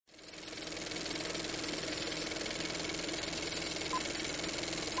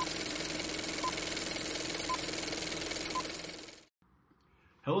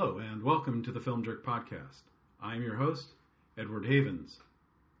Hello, and welcome to the Film Jerk Podcast. I'm your host, Edward Havens.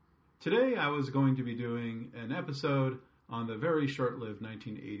 Today I was going to be doing an episode on the very short-lived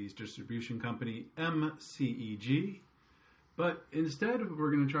 1980s distribution company MCEG, but instead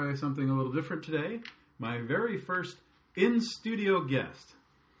we're going to try something a little different today. My very first in-studio guest.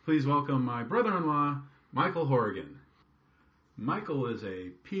 Please welcome my brother-in-law, Michael Hourigan. Michael is a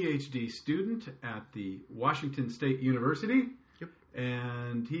PhD student at the Washington State University.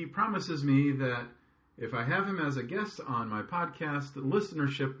 And he promises me that if I have him as a guest on my podcast, the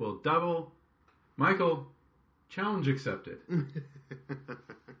listenership will double. Michael, challenge accepted.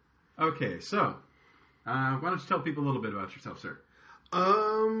 Okay, so why don't you tell people a little bit about yourself, sir?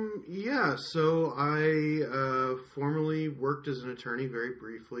 So I formerly worked as an attorney very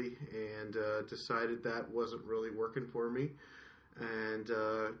briefly and decided that wasn't really working for me. And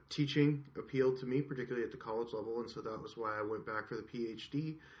teaching appealed to me, particularly at the college level, and so that was why I went back for the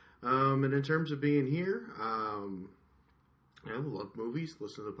PhD. And in terms of being here, I love movies,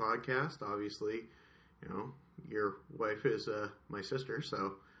 listen to the podcast. Obviously, your wife is my sister,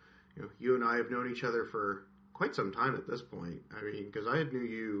 so you and I have known each other for quite some time at this point. I mean, because I knew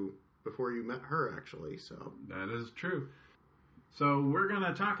you before you met her, actually. So that is true. So we're going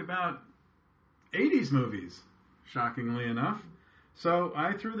to talk about 80s movies, shockingly enough. So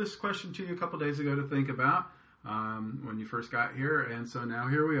I threw this question to you a couple days ago to think about when you first got here, and so now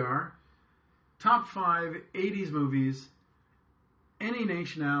here we are. Top 5 80s movies, any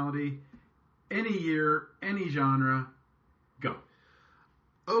nationality, any year, any genre, go.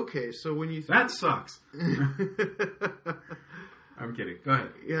 Okay, so when you... That sucks. I'm kidding. Go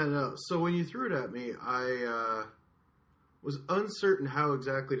ahead. Yeah, no. So when you threw it at me, I was uncertain how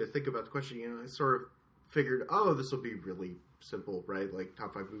exactly to think about the question. I sort of figured, this will be really simple, right? Like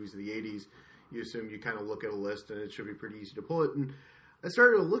top 5 movies of the 80s. You assume you kind of look at a list and it should be pretty easy to pull it. And I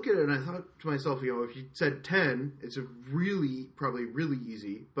started to look at it and I thought to myself, if you said 10, it's probably really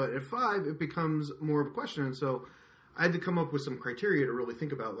easy. But at 5, it becomes more of a question. And so I had to come up with some criteria to really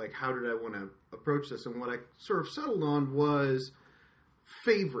think about, like, how did I want to approach this? And what I sort of settled on was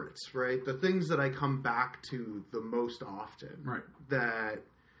favorites, right? The things that I come back to the most often. Right. That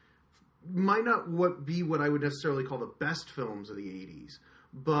might not be what I would necessarily call the best films of the 80s,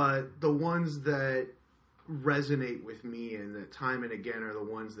 but the ones that resonate with me and that time and again are the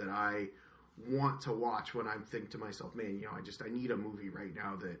ones that I want to watch when I think to myself, man, I need a movie right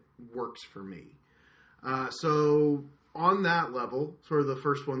now that works for me. So on that level, sort of the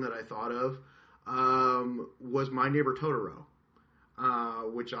first one that I thought of was My Neighbor Totoro.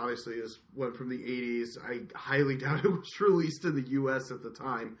 Which obviously is one from the 80s. I highly doubt it was released in the U.S. at the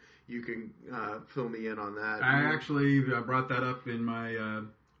time. You can fill me in on that. I actually brought that up in my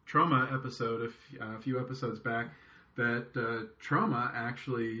Trauma episode a few episodes back, that Trauma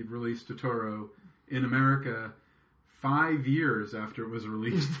actually released Totoro in America 5 years after it was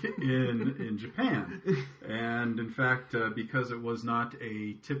released in Japan. And in fact, because it was not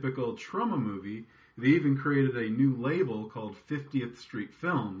a typical Trauma movie, they even created a new label called 50th Street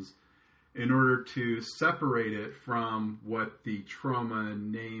Films in order to separate it from what the Trauma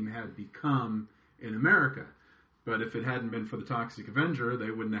name had become in America. But if it hadn't been for the Toxic Avenger, they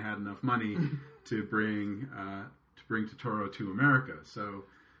wouldn't have had enough money to bring Totoro to America. So,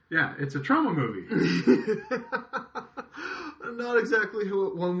 yeah, it's a Trauma movie. Not exactly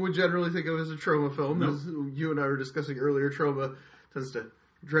what one would generally think of as a Trauma film. Nope. As you and I were discussing earlier, Trauma tends to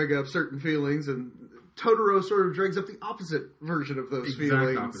drag up certain feelings, and Totoro sort of drags up the opposite version of those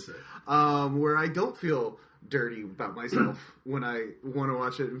feelings. Opposite. Where I don't feel dirty about myself when I want to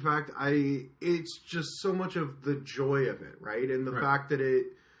watch it. In fact, it's just so much of the joy of it, right? And the fact that it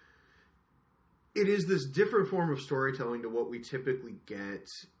is this different form of storytelling to what we typically get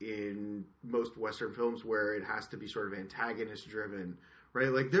in most Western films, where it has to be sort of antagonist driven, right?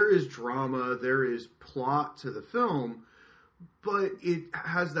 Like, there is drama, there is plot to the film, but it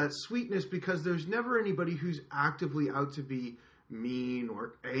has that sweetness because there's never anybody who's actively out to be mean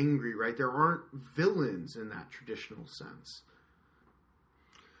or angry, right? There aren't villains in that traditional sense.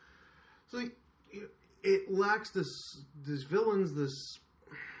 So it lacks this villains,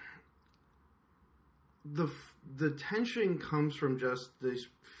 the tension comes from just this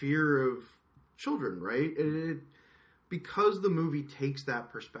fear of children, right? And because the movie takes that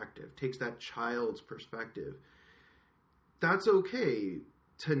perspective, takes that child's perspective, that's okay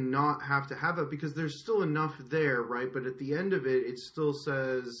to not have to have it because there's still enough there, right? But at the end of it, it still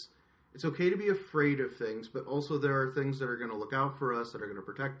says it's okay to be afraid of things, but also there are things that are going to look out for us, that are going to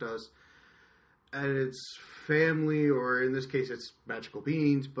protect us. And it's family, or in this case, it's magical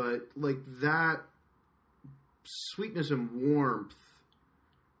beings, but like that sweetness and warmth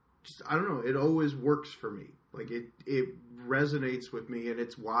just, I don't know, it always works for me. Like, it resonates with me, and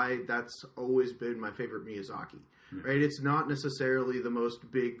it's why that's always been my favorite Miyazaki, right? It's not necessarily the most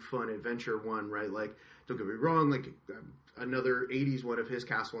big, fun adventure one, right? Like, don't get me wrong, like, another 80s one of his,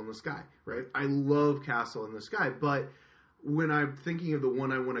 Castle in the Sky, right? I love Castle in the Sky, but when I'm thinking of the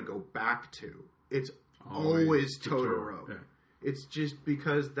one I want to go back to, it's always Totoro. Yeah. It's just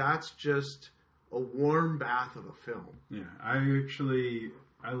because that's just a warm bath of a film. Yeah,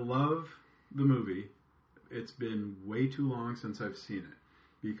 I love the movie. It's been way too long since I've seen it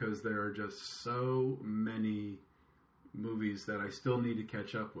because there are just so many movies that I still need to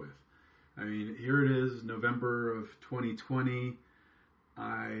catch up with. I mean, here it is, November of 2020.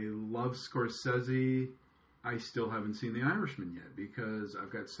 I love Scorsese. I still haven't seen The Irishman yet because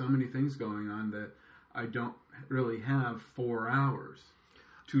I've got so many things going on that I don't really have 4 hours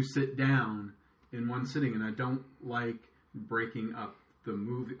to sit down in one sitting, and I don't like breaking up a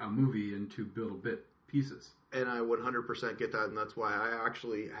movie into little bit pieces. And I 100% get that, and that's why I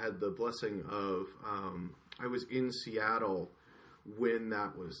actually had the blessing of I was in Seattle when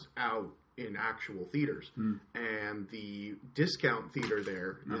that was out in actual theaters, and the discount theater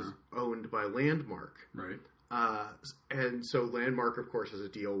there is owned by Landmark. Right. And so Landmark, of course, has a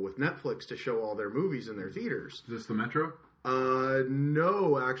deal with Netflix to show all their movies in their theaters. Is this the Metro?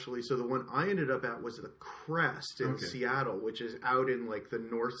 No, actually. So the one I ended up at was the Crest in Seattle, which is out in like the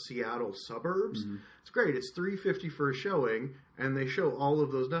North Seattle suburbs. Mm-hmm. It's great. It's $3.50 for a showing, and they show all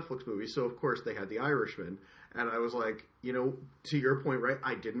of those Netflix movies. So of course they had The Irishman, and I was like, you know, to your point, right?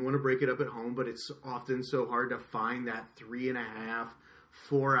 I didn't want to break it up at home, but it's often so hard to find that 3.5,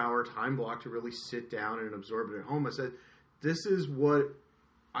 4 hour time block to really sit down and absorb it at home. I said, this is what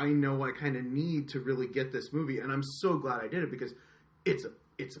I know I kind of need to really get this movie, and I'm so glad I did it because it's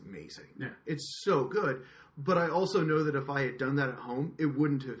amazing. Yeah. It's so good. But I also know that if I had done that at home, it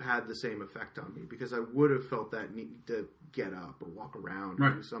wouldn't have had the same effect on me because I would have felt that need to get up or walk around or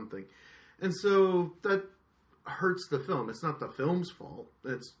do something. And so that hurts the film. It's not the film's fault.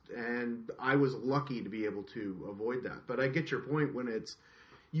 And I was lucky to be able to avoid that. But I get your point when it's,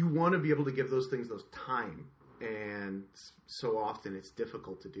 you want to be able to give those things those time. And so often it's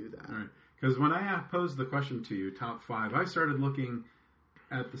difficult to do that. Right. Because when I posed the question to you, top 5, I started looking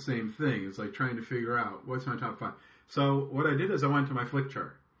at the same thing. It's like trying to figure out what's my top 5. So what I did is I went to my flick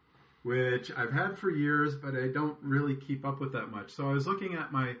chart, which I've had for years, but I don't really keep up with that much. So I was looking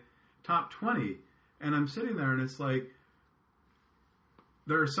at my top 20, and I'm sitting there, and it's like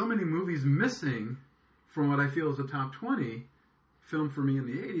there are so many movies missing from what I feel is a top 20 film for me in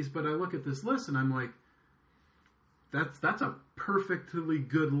the 80s, but I look at this list, and I'm like, that's a perfectly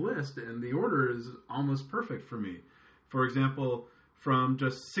good list, and the order is almost perfect for me. For example, from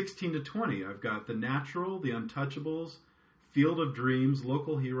just 16 to 20, I've got The Natural, The Untouchables, Field of Dreams,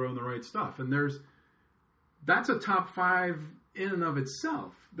 Local Hero, and The Right Stuff. And that's a top 5 in and of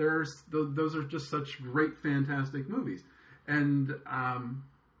itself. Those are just such great, fantastic movies. And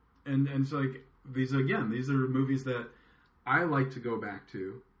so like these are movies that I like to go back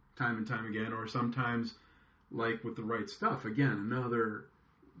to time and time again, or sometimes like with The Right Stuff. Again, another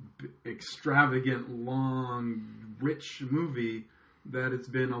extravagant, long, rich movie that it's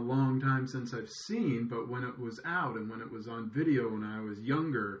been a long time since I've seen, but when it was out and when it was on video when I was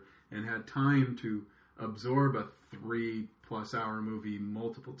younger and had time to absorb a 3+ hour movie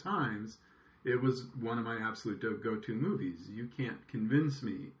multiple times, it was one of my absolute go-to movies. You can't convince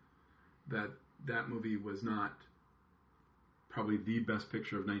me that that movie was not probably the best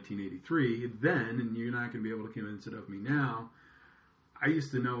picture of 1983 then, and you're not going to be able to convince it of me now. I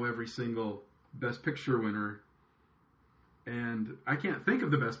used to know every single Best Picture winner, and I can't think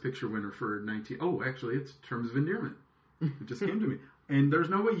of the Best Picture winner for actually, it's Terms of Endearment. It just came to me. And there's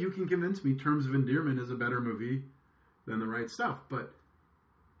no way you can convince me Terms of Endearment is a better movie than The Right Stuff. But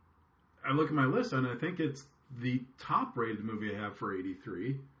I look at my list, and I think it's the top-rated movie I have for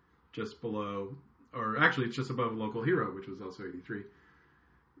 83, just below, or actually it's just above Local Hero, which was also 83.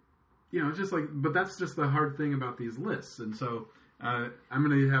 You know, it's just like, but that's just the hard thing about these lists. And so I'm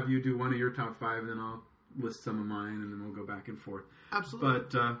going to have you do one of your top 5, and then I'll list some of mine, and then we'll go back and forth. Absolutely.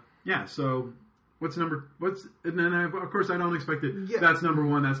 But yeah, so and then of course I don't expect it. Yeah. That's number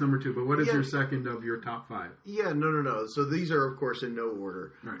 1, that's number 2. But what is your second of your top 5? Yeah, no. So these are of course in no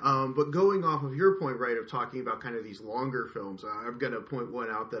order. Right. But going off of your point, right, of talking about kind of these longer films, I'm going to point one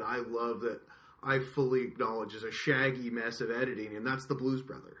out that I love that I fully acknowledge is a shaggy mess of editing, and that's the Blues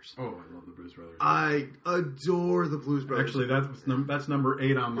Brothers. Oh, I love the Blues Brothers. I adore the Blues Brothers. Actually, that's number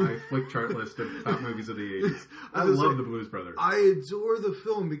 8 on my flick chart list of top movies of the 80s. I love the Blues Brothers. I adore the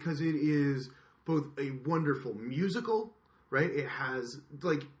film because it is both a wonderful musical, right? It has,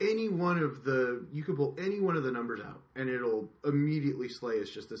 like, you could pull any one of the numbers out, and it'll immediately slay as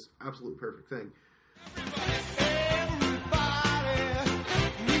just this absolute perfect thing.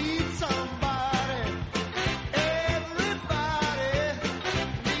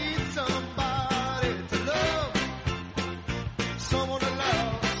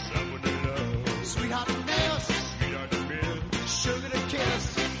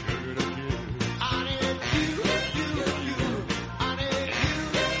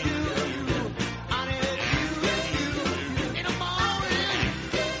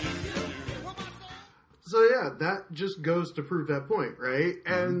 That just goes to prove that point, right?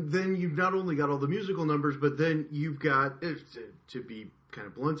 And then you've not only got all the musical numbers, but then you've got, to be kind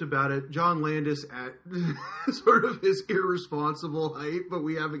of blunt about it, John Landis at sort of his irresponsible height, but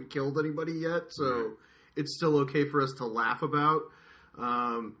we haven't killed anybody yet, so it's still okay for us to laugh about.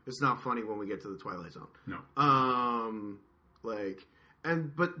 It's not funny when we get to the Twilight Zone. No. But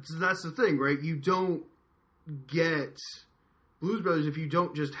that's the thing, right? You don't get Blues Brothers if you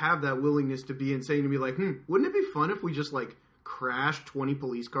don't just have that willingness to be insane and be like, wouldn't it be fun if we just, like, crashed 20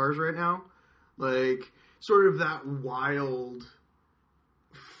 police cars right now? Like, sort of that wild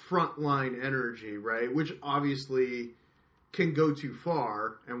frontline energy, right? Which obviously can go too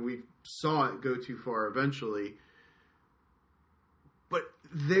far, and we saw it go too far eventually. But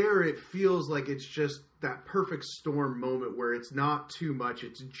there it feels like it's just that perfect storm moment where it's not too much,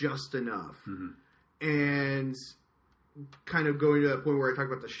 it's just enough. Mm-hmm. And kind of going to that point where I talk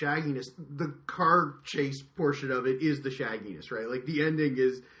about the shagginess, the car chase portion of it is the shagginess, right? Like, the ending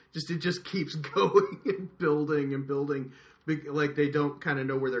is just, it just keeps going and building and building. Like, they don't kind of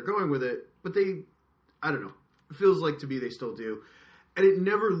know where they're going with it, but I don't know. It feels like to me they still do. And it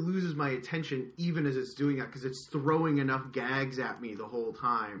never loses my attention even as it's doing that, because it's throwing enough gags at me the whole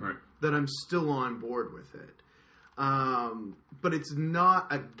time that I'm still on board with it. But it's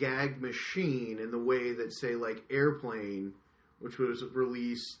not a gag machine in the way that, say, like Airplane, which was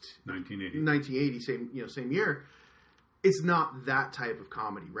released 1980, same year. It's not that type of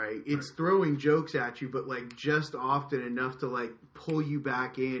comedy, right? It's throwing jokes at you, but, like, just often enough to, like, pull you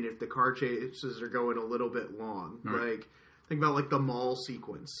back in if the car chases are going a little bit long. Like, think about, like, the mall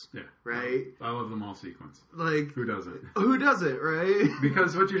sequence. Yeah. Right? I love the mall sequence. Like, who doesn't? Who doesn't, right?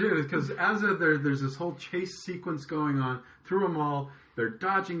 Because what you're doing is, because there's this whole chase sequence going on through a mall. They're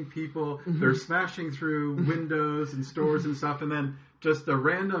dodging people. They're smashing through windows and stores and stuff. And then just a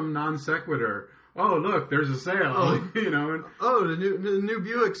random non sequitur. Oh, look, there's a sale. And, the new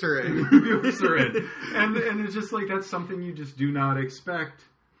Buicks are in. Buicks are in. And it's just like, that's something you just do not expect,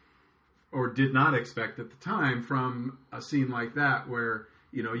 or did not expect at the time, from a scene like that, where,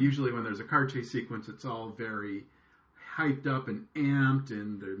 usually when there's a car chase sequence, it's all very hyped up and amped,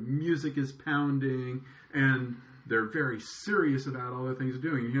 and the music is pounding, and they're very serious about all the things they're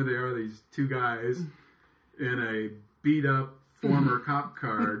doing. And here they are, these two guys in a beat-up former cop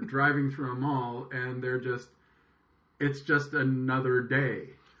car driving through a mall, and it's just another day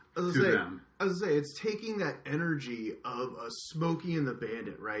to them. I was gonna say, it's taking that energy of a Smokey and the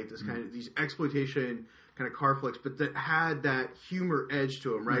Bandit, right? This kind of, these exploitation kind of car flicks, but that had that humor edge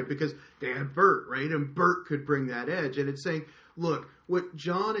to them, right? Because they had Bert, right? And Bert could bring that edge. And it's saying, look, what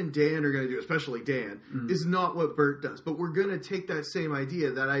John and Dan are going to do, especially Dan, is not what Bert does. But we're going to take that same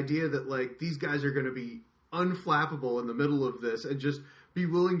idea, that, like, these guys are going to be unflappable in the middle of this and just be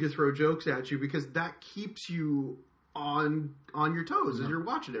willing to throw jokes at you, because that keeps you on your toes as you're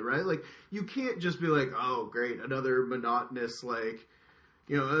watching it, right? Like, you can't just be like, oh, great, another monotonous, like,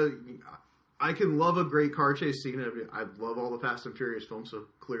 I can love a great car chase scene. I love all the Fast and Furious films, so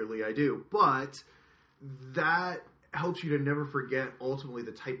clearly I do. But that helps you to never forget ultimately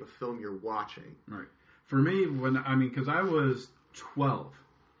the type of film you're watching. Right. For me, because I was 12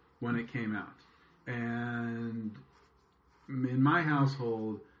 when it came out. And in my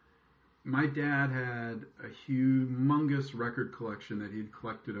household, my dad had a humongous record collection that he'd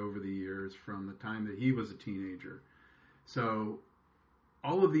collected over the years from the time that he was a teenager. So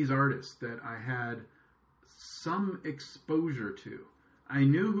all of these artists that I had some exposure to, I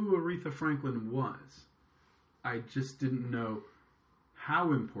knew who Aretha Franklin was. I just didn't know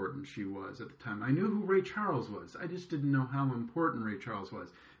how important she was at the time. I knew who Ray Charles was. I just didn't know how important Ray Charles was.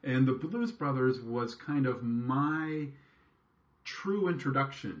 And the Blues Brothers was kind of my true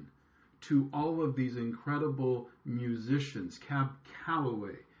introduction to all of these incredible musicians. Cab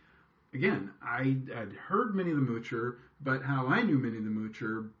Calloway. Again, I had heard Minnie the Moocher, but how I knew Minnie the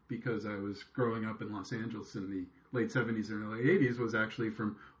Moocher, because I was growing up in Los Angeles in the late 70s and early 80s, was actually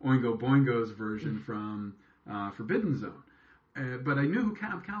from Oingo Boingo's version from Forbidden Zone. But I knew who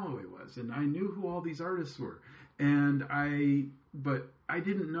Cab Calloway was, and I knew who all these artists were. But I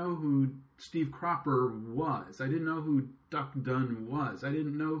didn't know who Steve Cropper was. I didn't know who Duck Dunn was. I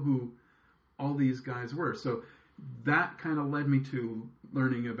didn't know who all these guys were. So that kind of led me to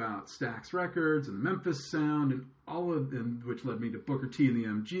learning about Stax Records and the Memphis Sound and all of them, which led me to Booker T and the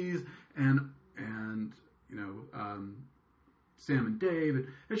MGs and Sam and Dave. And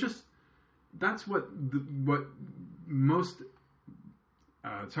it's just, that's what most,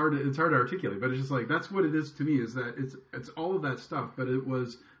 it's hard to articulate, but it's just like, that's what it is to me, is that it's all of that stuff, but it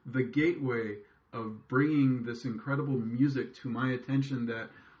was the gateway of bringing this incredible music to my attention that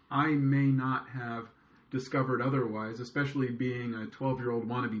I may not have discovered otherwise, especially being a 12-year-old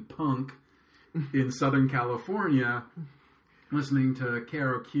wannabe punk in Southern California, listening to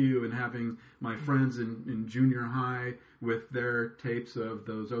KROQ and having my friends in junior high with their tapes of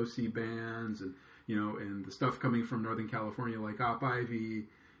those OC bands and the stuff coming from Northern California like Op Ivy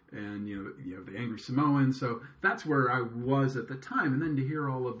and the Angry Samoans. So that's where I was at the time, and then to hear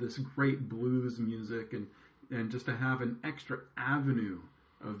all of this great blues music and just to have an extra avenue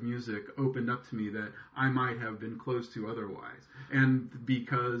of music opened up to me that I might have been close to otherwise. And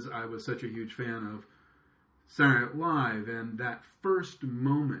because I was such a huge fan of Saturday Night Live and that first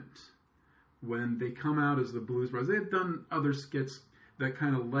moment when they come out as the Blues Brothers, they've done other skits that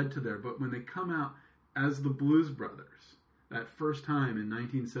kind of led to there, but when they come out as the Blues Brothers that first time in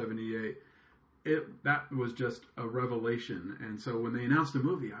 1978, that was just a revelation. And so when they announced the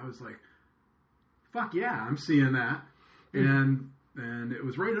movie, I was like, fuck yeah, I'm seeing that. And it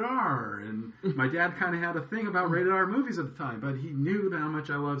was rated R, and my dad kind of had a thing about rated R movies at the time, but he knew how much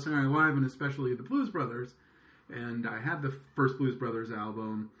I loved Saturday Night Live and especially the Blues Brothers. And I had the first Blues Brothers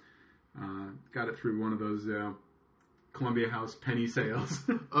album, got it through one of those Columbia House penny sales.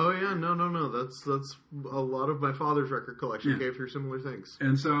 Oh yeah, no. That's a lot of my father's record collection gave through similar things.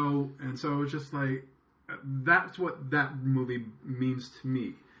 And so it's just like, that's what that movie means to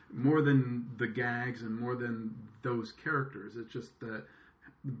me. More than the gags and more than those characters. It's just that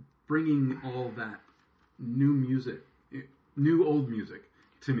bringing all that new old music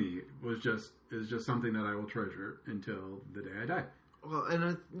to me is just something that I will treasure until the day I die. Well, and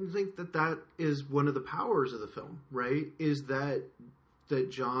I think that is one of the powers of the film, right? Is that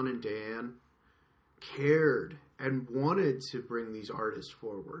John and Dan cared and wanted to bring these artists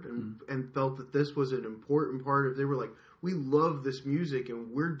forward and felt that this was an important part of, they were like, we love this music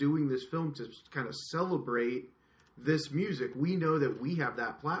and we're doing this film to kind of celebrate this music. We know that we have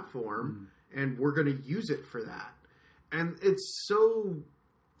that platform and we're going to use it for that. And it's so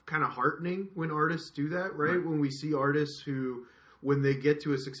kind of heartening when artists do that, right? When we see artists who, when they get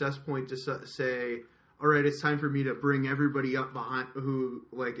to a success point, to say, all right, it's time for me to bring everybody up behind who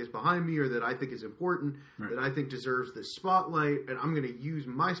is behind me or that I think is important, that I think deserves this spotlight, and I'm going to use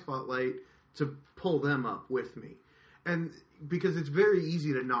my spotlight to pull them up with me. And because it's very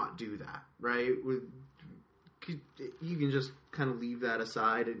easy to not do that, right? You can just kind of leave that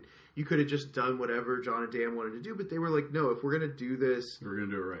aside, and you could have just done whatever John and Dan wanted to do, but they were like, no, if we're going to do this, we're going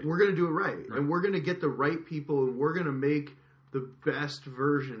to do it right. We're going to do it right. And we're going to get the right people, and we're going to make the best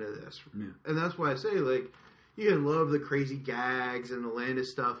version of this. Yeah. And that's why I say, you can love the crazy gags and the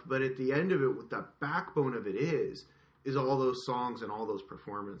Landis stuff, but at the end of it, what the backbone of it is all those songs and all those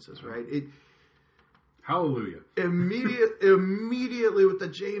performances, right? Hallelujah. Immediately with the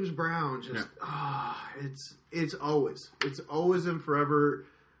James Brown, it's always and forever,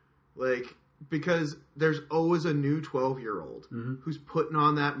 because there's always a new 12-year-old who's putting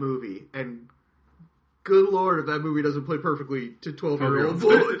on that movie, and good Lord, if that movie doesn't play perfectly to 12-year-old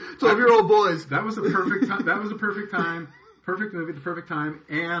boys. That was a perfect time. That was a perfect time. Perfect movie at the perfect time,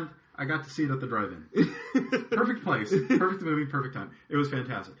 and I got to see it at the drive-in. Perfect place, perfect movie, perfect time. It was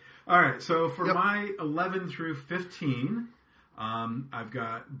fantastic. All right, so for my 11 through 15, I've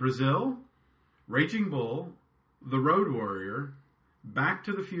got Brazil, Raging Bull, The Road Warrior, Back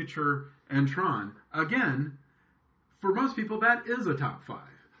to the Future, and Tron. Again, for most people, that is a top 5.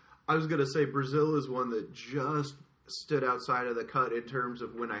 I was going to say Brazil is one that just stood outside of the cut in terms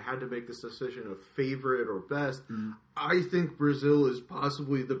of when I had to make this decision of favorite or best. I think Brazil is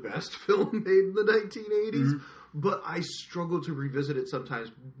possibly the best film made in the 1980s, but I struggle to revisit it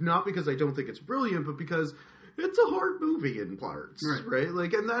sometimes, not because I don't think it's brilliant, but because it's a hard movie in parts, right?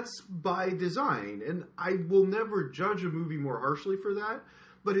 And that's by design, and I will never judge a movie more harshly for that.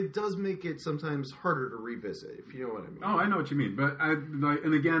 But it does make it sometimes harder to revisit, if you know what I mean. Oh, I know what you mean. But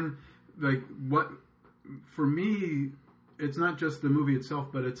for me, it's not just the movie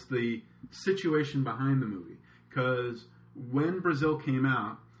itself, but it's the situation behind the movie. Because when Brazil came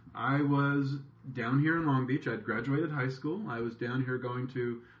out, I was down here in Long Beach. I'd graduated high school. I was down here going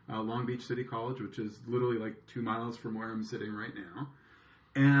to Long Beach City College, which is literally like 2 miles from where I'm sitting right now.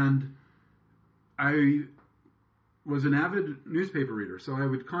 And I was an avid newspaper reader, so I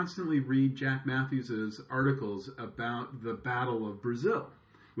would constantly read Jack Matthews's articles about the Battle of Brazil,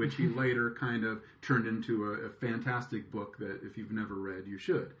 which he later kind of turned into a fantastic book that if you've never read, you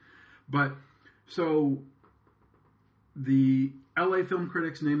should. But, so, the LA film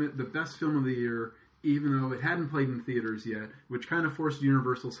critics name it the best film of the year, even though it hadn't played in theaters yet, which kind of forced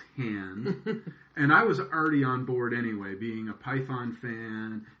Universal's hand. And I was already on board anyway, being a Python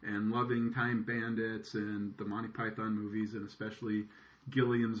fan and loving Time Bandits and the Monty Python movies, and especially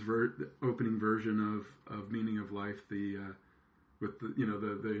Gilliam's opening version of Meaning of Life, with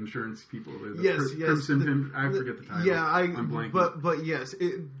the insurance people. Crimson, I forget the title. Yeah, I'm blanking. But yes,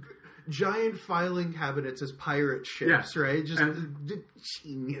 giant filing cabinets as pirate ships, right? Just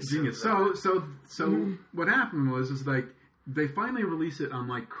genius. So what happened was like they finally released it on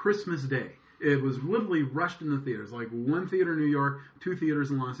like Christmas Day. It was literally rushed in the theaters, like 1 theater in New York, 2 theaters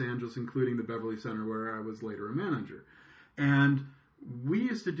in Los Angeles, including the Beverly Center, where I was later a manager. And we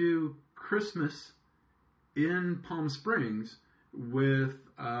used to do Christmas in Palm Springs with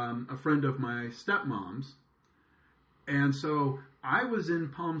a friend of my stepmom's. And so I was in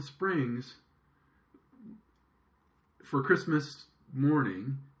Palm Springs for Christmas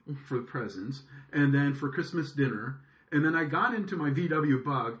morning for the presents, and then for Christmas dinner. And then I got into my VW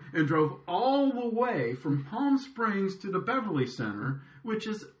Bug and drove all the way from Palm Springs to the Beverly Center, which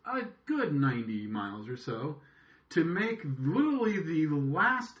is a good 90 miles or so, to make literally the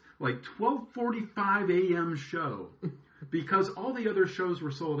last, like, 12:45 a.m. show, because all the other shows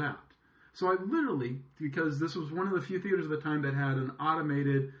were sold out. So I literally, because this was one of the few theaters at the time that had an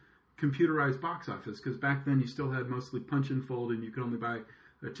automated, computerized box office, because back then you still had mostly punch and fold, and you could only buy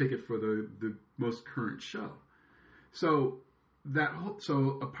a ticket for the most current show. So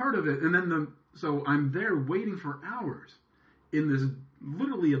a part of it, and then so I'm there waiting for hours in this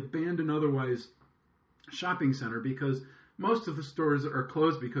literally abandoned, otherwise shopping center, because most of the stores are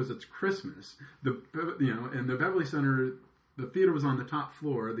closed because it's Christmas. And the Beverly Center, the theater was on the top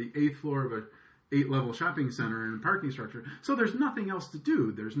floor, the 8th floor of a 8-level shopping center and parking structure. So there's nothing else to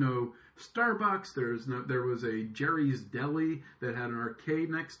do. There's no Starbucks. There was a Jerry's Deli that had an arcade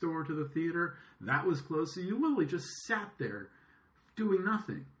next door to the theater. That was closed. So you literally just sat there doing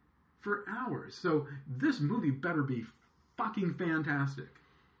nothing for hours. So this movie better be fucking fantastic.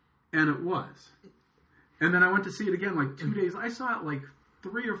 And it was. And then I went to see it again like 2 days. I saw it like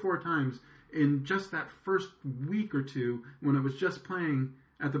 3 or 4 times in just that first week or two when it was just playing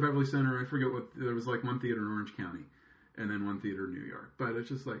at the Beverly Center. I forget what, there was like 1 theater in Orange County and then 1 theater in New York. But it's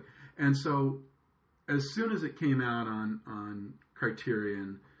just like, and so as soon as it came out on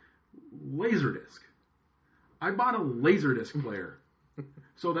Criterion, Laserdisc, I bought a Laserdisc player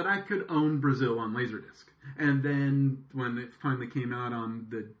so that I could own Brazil on Laserdisc. And then when it finally came out on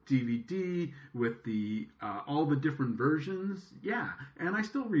the DVD with the all the different versions, and I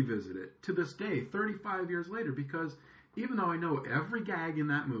still revisit it to this day, 35 years later, because even though I know every gag in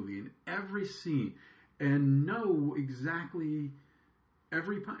that movie and every scene and know exactly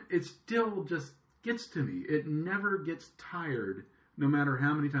every punch, it still just gets to me. It never gets tired, no matter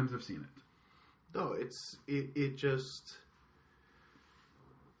how many times I've seen it. No, it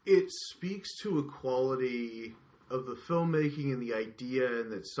speaks to a quality of the filmmaking and the idea,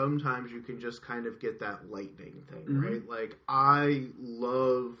 and that sometimes you can just kind of get that lightning thing, right? Like, I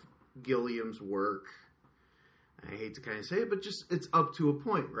love Gilliam's work. I hate to kind of say it, but just, it's up to a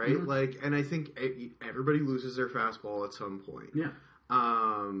point, right? Like, and I think everybody loses their fastball at some point. Yeah.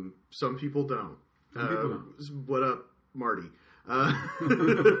 Some people don't. Some people don't. What up, Marty?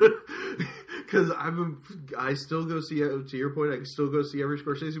 Because I still go see, to your point, I can still go see every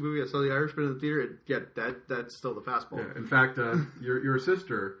Scorsese movie. I saw The Irishman in the theater. That's still the fastball. Yeah, in fact, your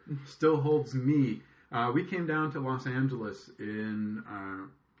sister still holds me. We came down to Los Angeles in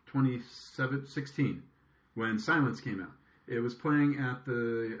 2016 when Silence came out. It was playing at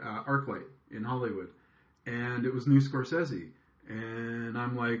the ArcLight in Hollywood, and it was new Scorsese. And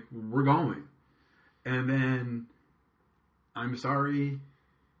I'm like, we're going. And then, I'm sorry,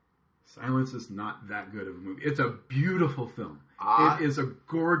 Silence is not that good of a movie. It's a beautiful film. It is a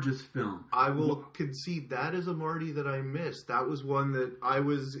gorgeous film. I will concede that is a Marty that I missed. That was one that I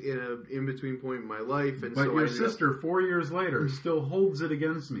was in an in-between point in my life. And but so your sister, 4 years later, still holds it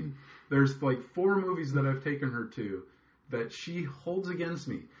against me. There's like 4 movies that I've taken her to that she holds against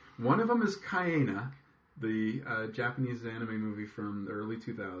me. One of them is Kaena, the Japanese anime movie from the early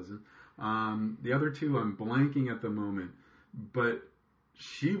 2000s. The other 2 I'm blanking at the moment, but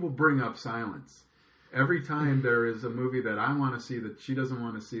she will bring up Silence. every time there is a movie that I want to see that she doesn't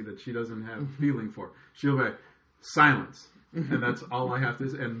want to see, that she doesn't have feeling for, she'll be like, silence. And that's all I have to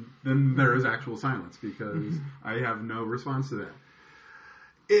say. And then there is actual silence because I have no response to that.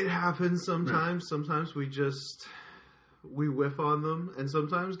 It happens sometimes. Right. Sometimes we whiff on them. And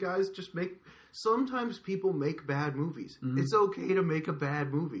sometimes guys sometimes people make bad movies. Mm-hmm. It's okay to make a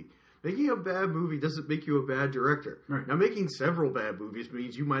bad movie. Making a bad movie doesn't make you a bad director. Right. Now, making several bad movies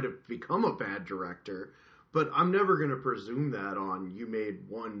means you might have become a bad director, but I'm never going to presume that on you made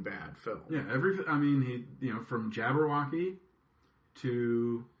one bad film. Yeah, from Jabberwocky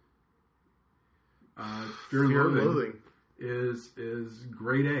to Fear and Loathing is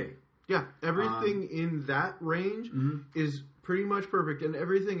grade A. Yeah, everything in that range is pretty much perfect, and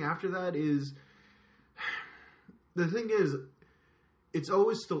everything after that is... The thing is, it's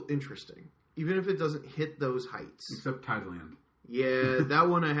always still interesting, even if it doesn't hit those heights. Except Tideland. Yeah, that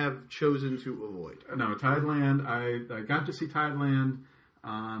one I have chosen to avoid. No, Tideland, I got to see Tideland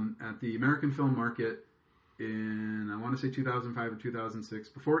at the American Film Market in, I want to say 2005 or 2006,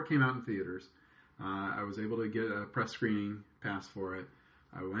 before it came out in theaters. I was able to get a press screening pass for it.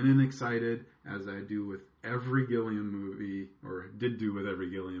 I went in excited, as I do with every Gilliam movie, or did do with every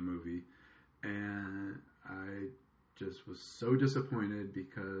Gilliam movie, and I just was so disappointed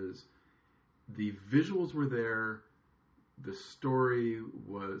because the visuals were there, the story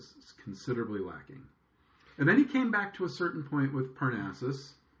was considerably lacking. And then he came back to a certain point with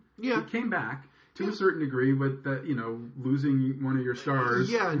Parnassus. Yeah. He came back to a certain degree with that, losing one of your stars.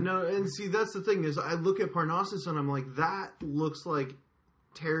 Yeah, no, and see, that's the thing is I look at Parnassus and I'm like, that looks like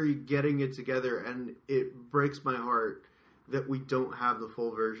Terry getting it together, and it breaks my heart that we don't have the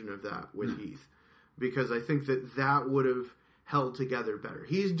full version of that with Heath. Because I think that would have held together better.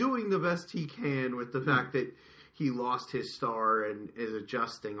 He's doing the best he can with the fact that he lost his star and is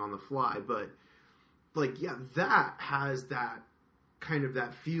adjusting on the fly. But, that has that kind of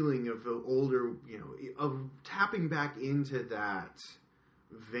that feeling of the older, of tapping back into that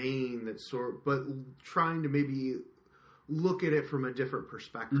vein but trying to maybe look at it from a different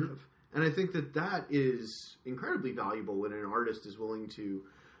perspective. Mm-hmm. And I think that is incredibly valuable when an artist is willing to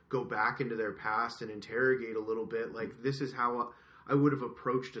go back into their past and interrogate a little bit. Like, this is how I would have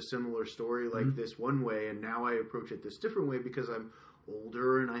approached a similar story this one way, and now I approach it this different way because I'm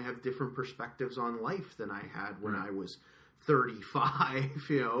older and I have different perspectives on life than I had when I was 35.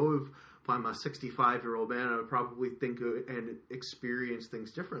 If I'm a 65-year-old man, I would probably think and experience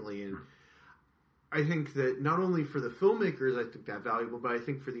things differently. And I think that not only for the filmmakers, I think that's valuable, but I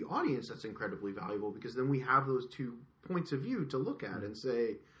think for the audience that's incredibly valuable, because then we have those two points of view to look at and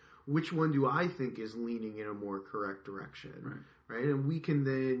say, which one do I think is leaning in a more correct direction? Right? And we can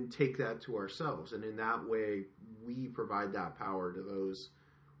then take that to ourselves. And in that way, we provide that power to those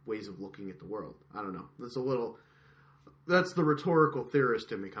ways of looking at the world. I don't know. That's the rhetorical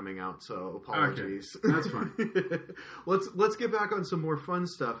theorist in me coming out, so apologies. Okay. That's fine. Let's get back on some more fun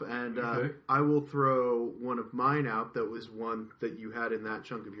stuff, and I will throw one of mine out that was one that you had in that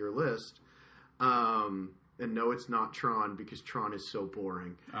chunk of your list. And no, it's not Tron, because Tron is so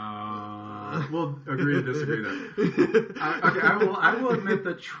boring. We'll agree to disagree then. I will admit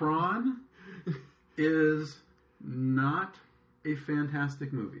that Tron is not a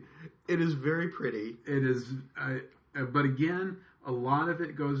fantastic movie. It is very pretty. It is, but again, a lot of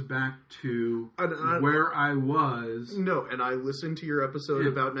it goes back to where I was. No, and I listened to your episode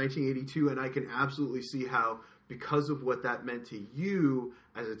about 1982, and I can absolutely see how, because of what that meant to you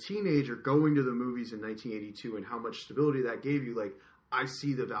as a teenager going to the movies in 1982 and how much stability that gave you, I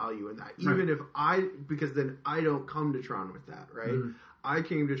see the value in that. Even if because then I don't come to Tron with that, right? Mm-hmm. I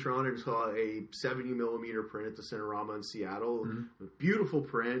came to Tron and saw a 70mm print at the Cinerama in Seattle. Mm-hmm. Beautiful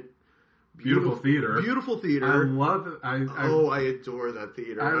print. Beautiful theater. Beautiful theater. I love it. I adore that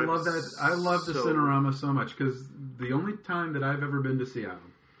theater. I love that. I love the Cinerama so much, because the only time that I've ever been to Seattle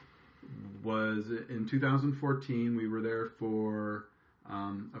was in 2014. We were there for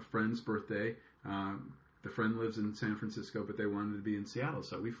a friend's birthday. The friend lives in San Francisco, but they wanted to be in Seattle,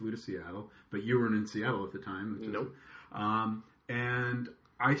 so we flew to Seattle. But you weren't in Seattle at the time. Nope. And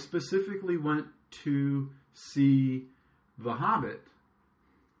I specifically went to see The Hobbit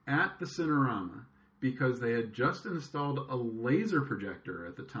at the Cinerama because they had just installed a laser projector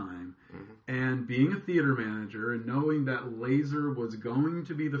at the time. Mm-hmm. And being a theater manager and knowing that laser was going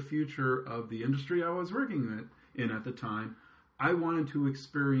to be the future of the industry I was working in at the time, I wanted to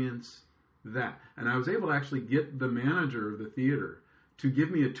experience that. And I was able to actually get the manager of the theater to give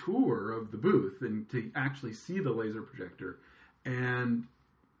me a tour of the booth and to actually see the laser projector. And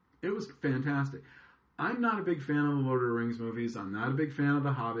it was fantastic. I'm not a big fan of the Lord of the Rings movies. I'm not a big fan of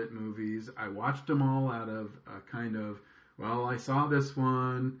the Hobbit movies. I watched them all out of a kind of, well, I saw this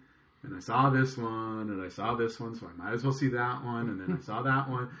one, and I saw this one, and I saw this one, so I might as well see that one, and then I saw that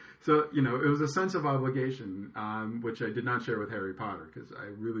one. So, it was a sense of obligation, which I did not share with Harry Potter, because I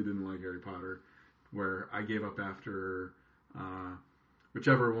really didn't like Harry Potter, where I gave up after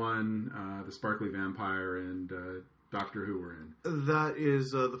whichever one, the Sparkly Vampire and Doctor Who were in. That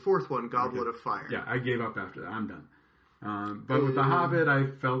is the fourth one, Goblet of Fire. Yeah, I gave up after that. I'm done. But with The Hobbit, I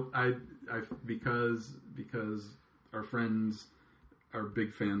felt I because our friends are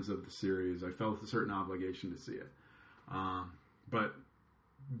big fans of the series, I felt a certain obligation to see it. But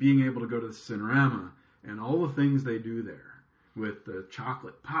being able to go to the Cinerama and all the things they do there with the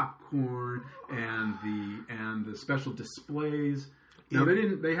chocolate popcorn and the special displays. Now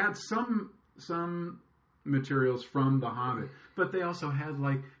they had some materials from The Hobbit, but they also had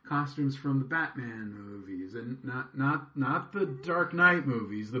like costumes from the Batman movies and not the Dark Knight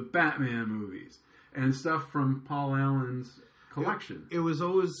movies, the Batman movies, and stuff from Paul Allen's collection. It was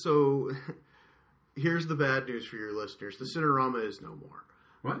always so. Here's the bad news for your listeners: the Cinerama is no more.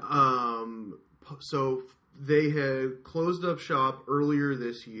 What? So they had closed up shop earlier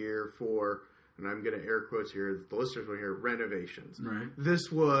this year for, and I'm going to air quotes here, the listeners will hear, renovations. Right.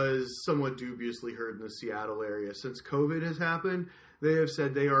 This was somewhat dubiously heard in the Seattle area. Since COVID has happened, they have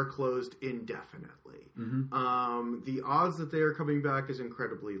said they are closed indefinitely. Mm-hmm. The odds that they are coming back is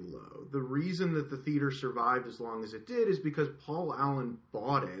incredibly low. The reason that the theater survived as long as it did is because Paul Allen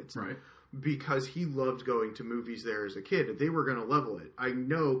bought it. Right. Because he loved going to movies there as a kid. They were going to level it. I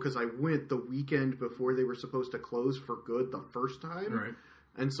know because I went the weekend before they were supposed to close for good the first time. Right.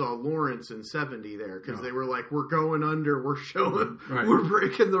 And saw Lawrence in 70 there because they were like, we're going under, we're showing, right. We're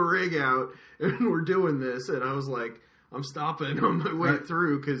breaking the rig out, and we're doing this. And I was like, I'm stopping on my way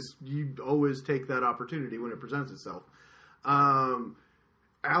through because you always take that opportunity when it presents itself.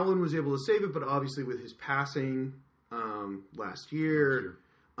 Alan was able to save it, but obviously with his passing last year.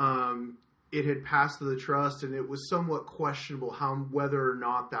 It had passed to the trust, and it was somewhat questionable whether or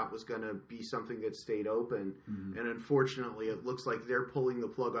not that was going to be something that stayed open. Mm-hmm. And unfortunately, it looks like they're pulling the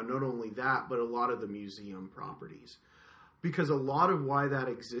plug on not only that, but a lot of the museum properties. Because a lot of why that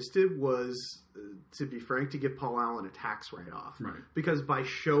existed was, to be frank, to give Paul Allen a tax write-off. Right. Because by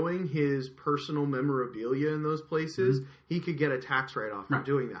showing his personal memorabilia in those places, he could get a tax write-off for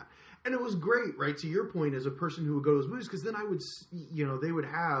doing that. And it was great, right? To your point, as a person who would go to those movies, because then I would, they would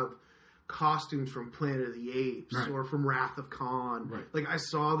have costumes from Planet of the Apes or from Wrath of Khan. Right. Like, I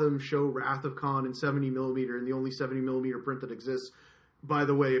saw them show Wrath of Khan in 70mm, and the only 70mm print that exists. By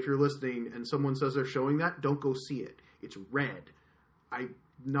the way, if you're listening and someone says they're showing that, don't go see it. It's red. I'm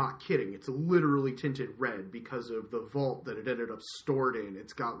not kidding. It's literally tinted red because of the vault that it ended up stored in.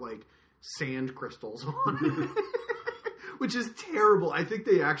 It's got, like, sand crystals on it. Which is terrible. I think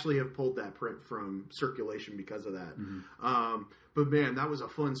they actually have pulled that print from circulation because of that. Mm-hmm. But man, that was a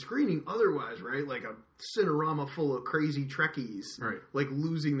fun screening otherwise, right? Like a Cinerama full of crazy Trekkies, like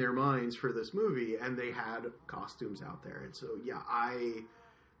losing their minds for this movie. And they had costumes out there. And so, yeah,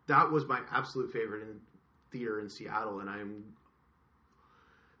 that was my absolute favorite theater in Seattle. And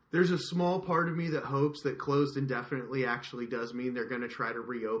there's a small part of me that hopes that closed indefinitely actually does mean they're going to try to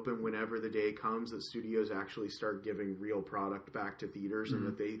reopen whenever the day comes that studios actually start giving real product back to theaters and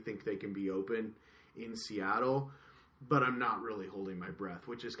that they think they can be open in Seattle. But I'm not really holding my breath,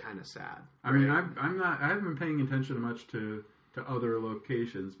 which is kind of sad. I mean, I haven't been paying attention much to other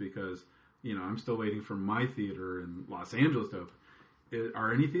locations because, I'm still waiting for my theater in Los Angeles to open.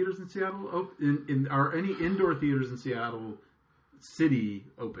 Are any theaters in Seattle open? Are any indoor theaters in Seattle City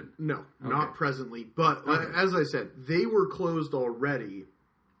open? No, not presently. But as I said, they were closed already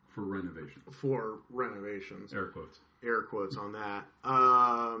for renovations. Air quotes on that.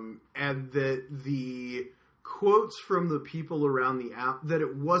 And that the quotes from the people around the app that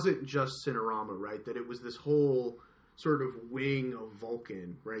it wasn't just Cinerama, right? That it was this whole sort of wing of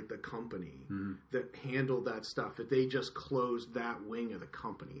Vulcan, right? The company that handled that stuff. That they just closed that wing of the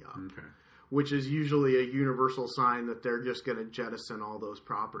company up. Okay. Which is usually a universal sign that they're just going to jettison all those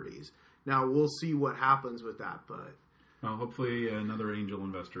properties. Now, we'll see what happens with that, but... Well, hopefully another angel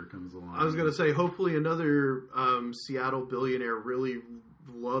investor comes along. I was going to say, hopefully another Seattle billionaire really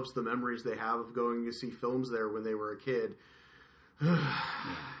loves the memories they have of going to see films there when they were a kid.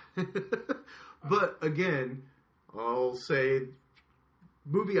 But, again, I'll say,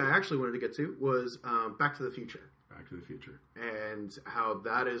 movie I actually wanted to get to was Back to the Future. Back to the Future. And how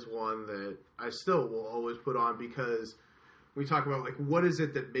that is one that I still will always put on because we talk about, like, what is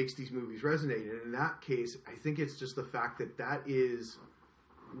it that makes these movies resonate? And in that case, I think it's just the fact that that is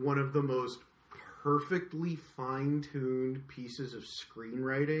one of the most perfectly fine-tuned pieces of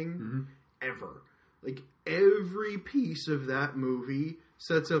screenwriting ever. Like, every piece of that movie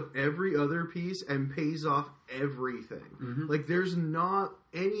sets up every other piece and pays off everything. Like, there's not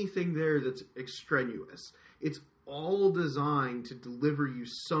anything there that's extraneous. It's all designed to deliver you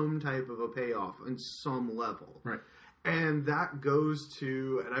some type of a payoff on some level. Right. And that goes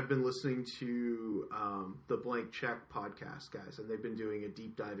to, and I've been listening to the Blank Check podcast, guys, and they've been doing a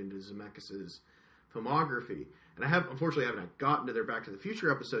deep dive into Zemeckis' filmography. And I unfortunately haven't gotten to their Back to the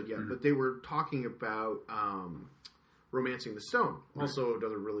Future episode yet, but they were talking about Romancing the Stone, also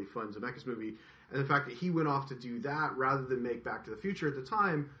another really fun Zemeckis movie, and the fact that he went off to do that rather than make Back to the Future at the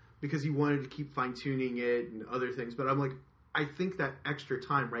time because he wanted to keep fine-tuning it and other things. But I'm like, I think that extra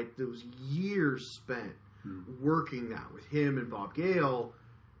time, right, those years spent working that with him and Bob Gale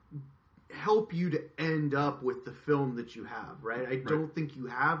help you to end up with the film that you have, right? I don't think you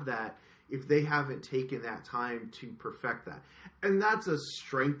have that if they haven't taken that time to perfect that. And that's a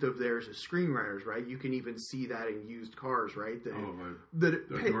strength of theirs as screenwriters, right? You can even see that in Used Cars, right? That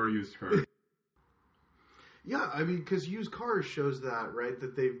adore Used Cars. Yeah, I mean, because Used Cars shows that, right?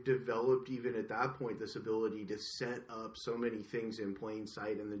 That they've developed, even at that point, this ability to set up so many things in plain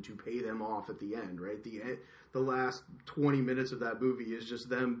sight and then to pay them off at the end, right? The last 20 minutes of that movie is just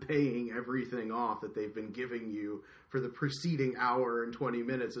them paying everything off that they've been giving you for the preceding hour and 20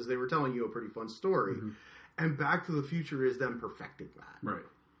 minutes as they were telling you a pretty fun story. And Back to the Future is them perfecting that. Right.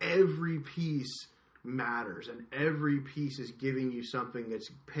 Every piece matters, and every piece is giving you something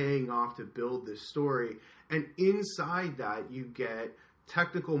that's paying off to build this story. And inside that, you get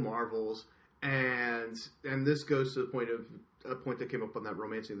technical marvels, and this goes to the point of a point that came up on that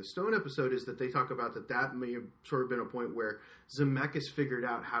Romancing the Stone episode, is that they talk about that may have sort of been a point where Zemeckis figured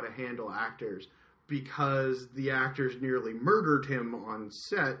out how to handle actors because the actors nearly murdered him on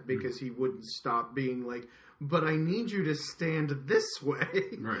set because he wouldn't stop being like, but I need you to stand this way.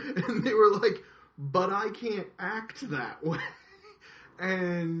 Right. And they were like, but I can't act that way.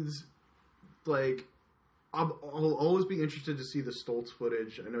 And, like, I'll always be interested to see the Stoltz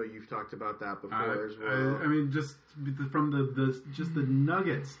footage. I know you've talked about that before as well. I mean, just from the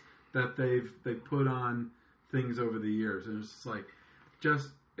nuggets that they've put on things over the years, and it's just like,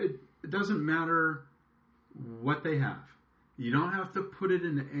 it doesn't matter what they have. You don't have to put it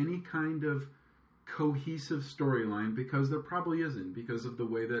in any kind of cohesive storyline because there probably isn't, because of the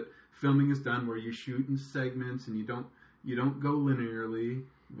way that filming is done, where you shoot in segments and you don't go linearly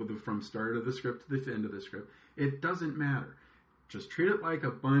from start of the script to the end of the script. It doesn't matter. Just treat it like a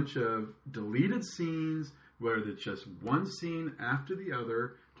bunch of deleted scenes where it's just one scene after the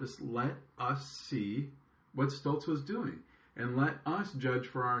other. Just let us see what Stoltz was doing and let us judge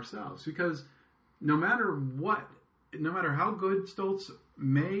for ourselves. Because no matter how good Stoltz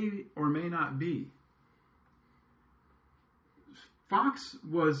may or may not be, Fox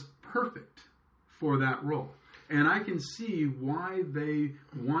was perfect for that role. And I can see why they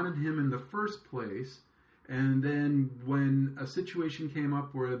wanted him in the first place. And then when a situation came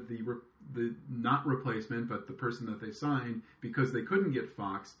up where the not replacement, but the person that they signed, because they couldn't get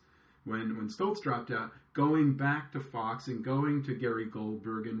Fox, when Stoltz dropped out, going back to Fox and going to Gary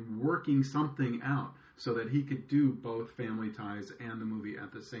Goldberg and working something out so that he could do both Family Ties and the movie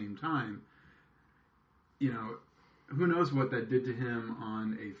at the same time, you know, who knows what that did to him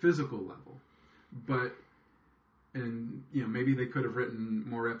on a physical level. But, and, you know, maybe they could have written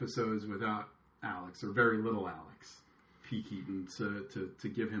more episodes without Alex, or very little Alex P. Keaton, to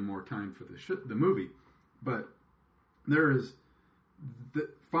give him more time for the movie. But there is...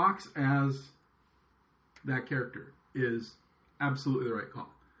 Fox as that character is absolutely the right call.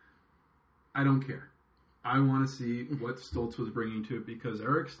 I don't care. I want to see what Stoltz was bringing to it, because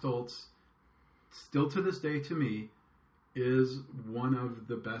Eric Stoltz, still to this day to me, is one of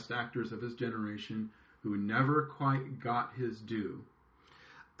the best actors of his generation who never quite got his due.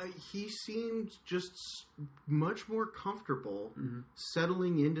 He seemed just much more comfortable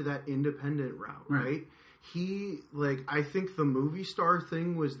settling into that independent route, right? He, like, I think the movie star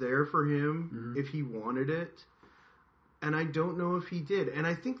thing was there for him if he wanted it. And I don't know if he did. And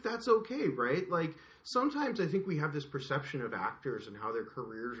I think that's okay, right? Like, sometimes I think we have this perception of actors and how their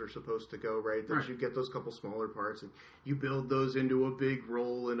careers are supposed to go, right? That you get those couple smaller parts and you build those into a big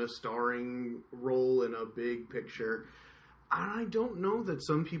role and a starring role in a big picture. I don't know that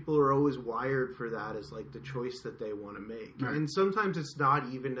some people are always wired for that as, like, the choice that they want to make. Right. And sometimes it's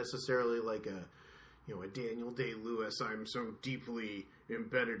not even necessarily like a Daniel Day-Lewis, I'm so deeply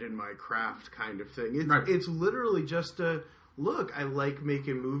embedded in my craft kind of thing. It's literally just look, I like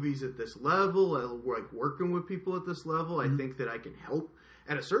making movies at this level. I like working with people at this level. I think that I can help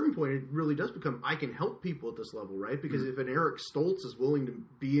at a certain point, it really does become, I can help people at this level, right? Because if an Eric Stoltz is willing to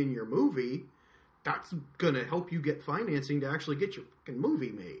be in your movie, that's going to help you get financing to actually get your fucking movie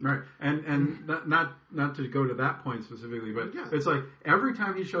made. Right. And not to go to that point specifically, but it's like every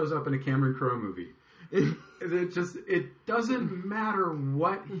time he shows up in a Cameron Crowe movie, it doesn't matter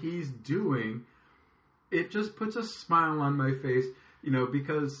what he's doing. It just puts a smile on my face,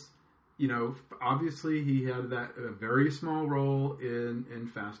 because, obviously he had a very small role in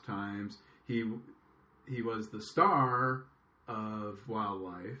Fast Times. He was the star of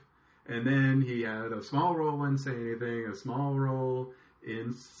Wildlife. And then he had a small role in Say Anything, a small role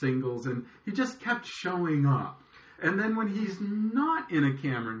in Singles, and he just kept showing up. And then when he's not in a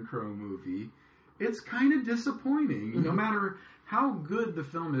Cameron Crowe movie, it's kind of disappointing, no matter how good the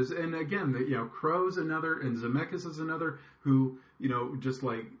film is. And again, Crowe's another, and Zemeckis is another, who, just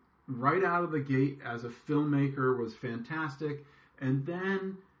like right out of the gate as a filmmaker was fantastic. And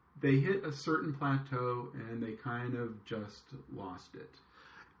then they hit a certain plateau and they kind of just lost it.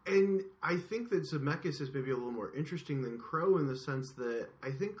 And I think that Zemeckis is maybe a little more interesting than Crowe in the sense that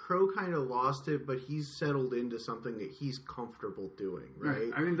I think Crowe kind of lost it, but he's settled into something that he's comfortable doing,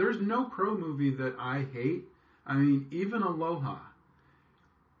 right? I mean, there's no Crowe movie that I hate. I mean, even Aloha.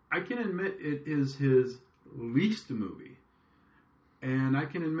 I can admit it is his least movie. And I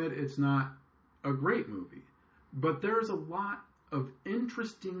can admit it's not a great movie. But there's a lot of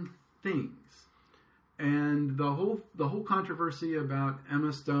interesting things. And the whole controversy about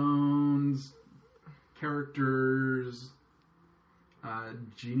Emma Stone's characters,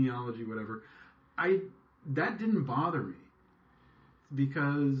 genealogy, whatever, that didn't bother me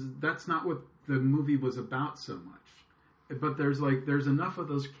because that's not what the movie was about so much. But there's enough of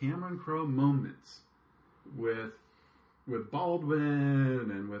those Cameron Crowe moments with Baldwin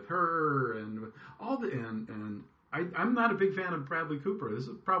and with her and with all and I'm not a big fan of Bradley Cooper. This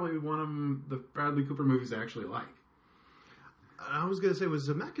is probably one of the Bradley Cooper movies I actually like. I was going to say, with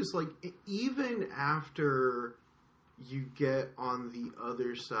Zemeckis, like, even after you get on the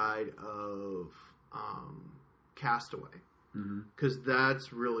other side of Castaway, because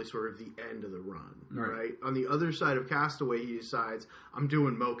that's really sort of the end of the run, right? On the other side of Castaway, he decides, I'm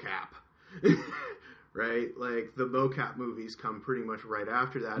doing mocap. Right? Like, the mocap movies come pretty much right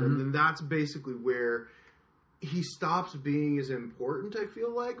after that. And then that's basically where he stops being as important, I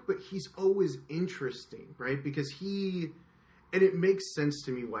feel like, but he's always interesting, right? Because and it makes sense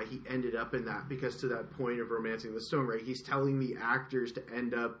to me why he ended up in that, because to that point of Romancing the Stone, right, he's telling the actors to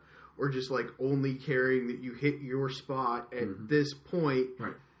end up, or just like only caring that you hit your spot at this point.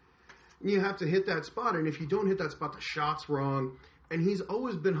 Right. And you have to hit that spot, and if you don't hit that spot, the shot's wrong. And he's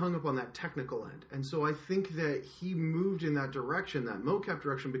always been hung up on that technical end. And so I think that he moved in that direction, that mocap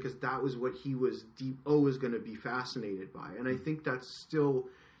direction, because that was what he was always going to be fascinated by. And I think that's still,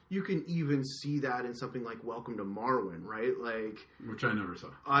 you can even see that in something like Welcome to Marwen, right? Like, which I never saw.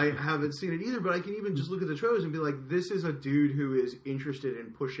 I haven't seen it either, but I can even just look at the trailers and be like, this is a dude who is interested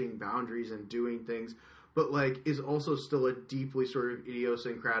in pushing boundaries and doing things, but like is also still a deeply sort of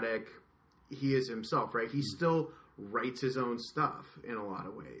idiosyncratic, he is himself, right? He still writes his own stuff in a lot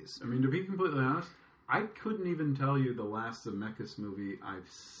of ways. I mean, to be completely honest, I couldn't even tell you the last Zemeckis movie I've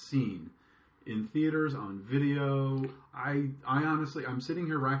seen in theaters, on video. I honestly, I'm sitting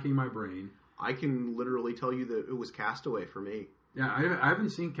here racking my brain. I can literally tell you that it was Castaway for me. Yeah, I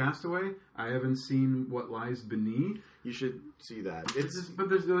haven't seen Castaway. I haven't seen What Lies Beneath. You should see that. But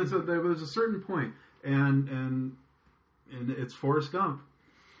there's a certain point, and it's Forrest Gump.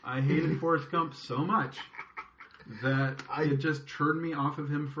 I hated Forrest Gump so much that it just turned me off of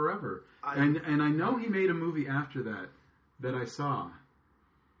him forever. And I know he made a movie after that I saw.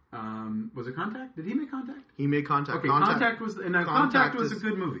 Was it Contact? Did he make Contact? He made Contact. Okay, Contact was a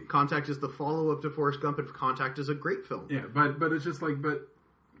good movie. Contact is the follow-up to Forrest Gump, and Contact is a great film. Yeah, but it's just like, but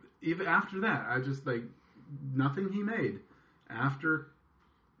even after that, I just like nothing he made after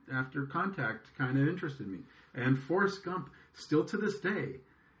Contact kind of interested me. And Forrest Gump, still to this day,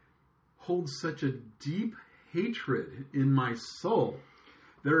 holds such a deep hatred in my soul.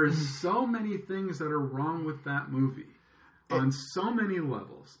 There are so many things that are wrong with that movie on so many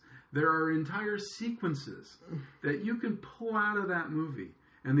levels. There are entire sequences that you can pull out of that movie,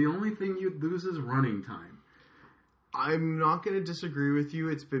 and the only thing you'd lose is running time. I'm not going to disagree with you.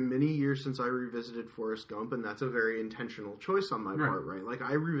 It's been many years since I revisited Forrest Gump, and that's a very intentional choice on my part, right? Like,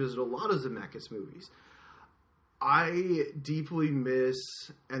 I revisit a lot of Zemeckis movies. I deeply miss,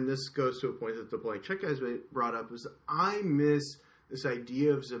 and this goes to a point that the Blank Check guys brought up, is I miss this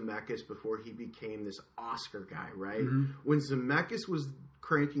idea of Zemeckis before he became this Oscar guy, right? When Zemeckis was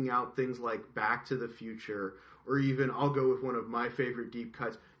cranking out things like Back to the Future or even I'll go with one of my favorite deep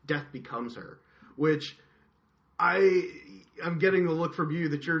cuts, Death Becomes Her, which I'm getting the look from you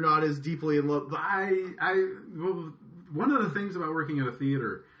that you're not as deeply in love. Well, one of the things about working at a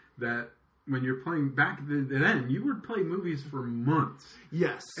theater that when you're playing back then, you would play movies for months.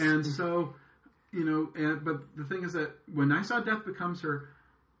 Yes. And so, but the thing is that when I saw Death Becomes Her,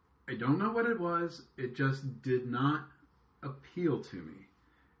 I don't know what it was. It just did not appeal to me.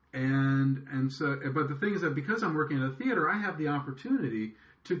 And so, but the thing is that because I'm working at a theater, I have the opportunity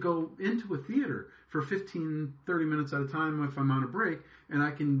to go into a theater for 15, 30 minutes at a time if I'm on a break, and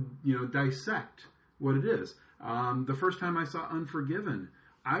I can, dissect what it is. The first time I saw Unforgiven,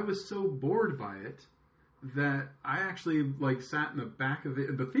 I was so bored by it that I actually sat in the back of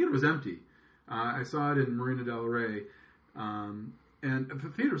it. The theater was empty. I saw it in Marina Del Rey, and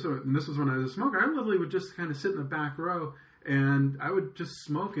the theater. And this was when I was a smoker. I literally would just kind of sit in the back row, and I would just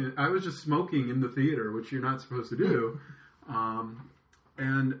smoke. I was just smoking in the theater, which you're not supposed to do.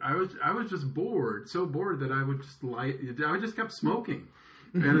 And I was just bored, so bored that I would just kept smoking.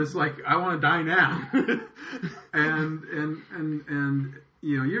 And it's like, I want to die now. and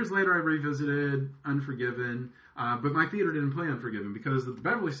years later I revisited Unforgiven, but my theater didn't play Unforgiven because at the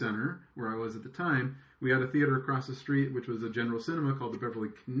Beverly Center, where I was at the time, we had a theater across the street, which was a general cinema called the Beverly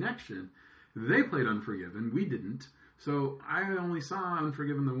Connection. They played Unforgiven. We didn't. So I only saw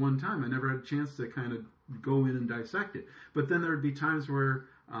Unforgiven the one time. I never had a chance to kind of go in and dissect it. But then there would be times where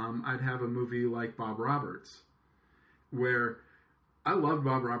I'd have a movie like Bob Roberts, where I loved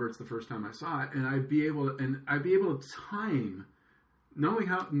Bob Roberts the first time I saw it, and I'd be able to time,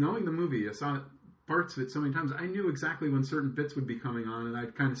 knowing the movie. I saw parts of it so many times. I knew exactly when certain bits would be coming on, and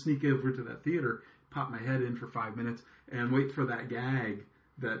I'd kind of sneak over to that theater, pop my head in for 5 minutes, and wait for that gag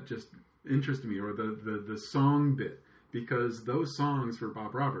that just interested me, or the song bit. Because those songs for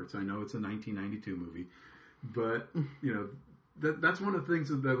Bob Roberts, I know it's a 1992 movie, but that's one of the things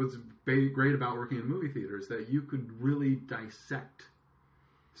that was great about working in movie theaters, that you could really dissect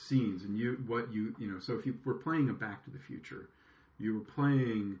scenes and so if you were playing a Back to the Future, you were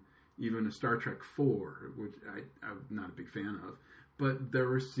playing even a Star Trek 4, which I'm not a big fan of, but there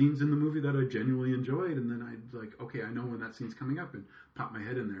were scenes in the movie that I genuinely enjoyed, and then I'd okay, I know when that scene's coming up, and pop my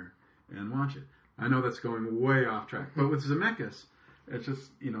head in there and watch it. I know that's going way off track, but with Zemeckis, it's just,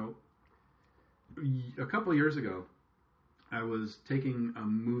 a couple of years ago, I was taking a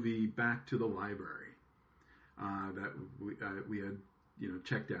movie back to the library that we had,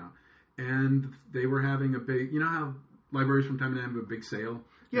 checked out, and they were having a big, how libraries from time to time have a big sale,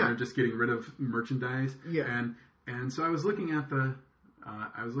 yeah, they're just getting rid of merchandise, yeah, and so I was looking at the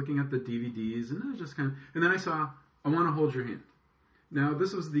DVDs, and I was just and then I saw I Want to Hold Your Hand. Now,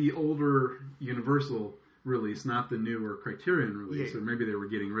 this was the older Universal release, not the newer Criterion release. Yeah. Or maybe they were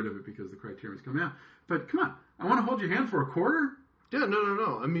getting rid of it because the Criterion was coming out. But come on, I Want to Hold Your Hand for a quarter? Yeah,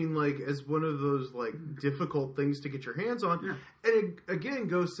 no. I mean, as one of those, difficult things to get your hands on. Yeah. And it, again,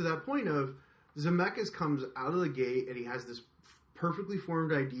 goes to that point of Zemeckis comes out of the gate and he has this perfectly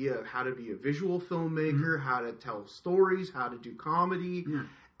formed idea of how to be a visual filmmaker, how to tell stories, how to do comedy. Yeah.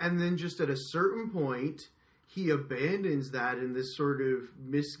 And then just at a certain point, he abandons that in this sort of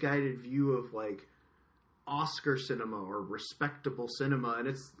misguided view of Oscar cinema or respectable cinema, and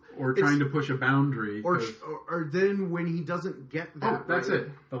it's trying to push a boundary, or then when he doesn't get that. That's right.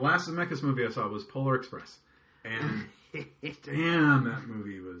 It. The last Zemeckis movie I saw was Polar Express, and damn, that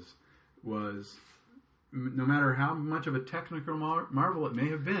movie was no matter how much of a technical marvel it may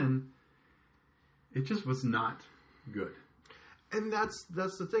have been, it just was not good. And that's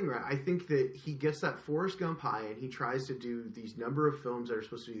the thing, right? I think that he gets that Forrest Gump high, and he tries to do these number of films that are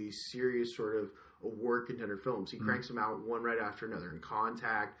supposed to be these serious sort of award contender films. He cranks them out one right after another. In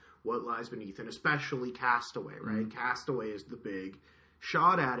Contact, What Lies Beneath, and especially Castaway, right? Castaway is the big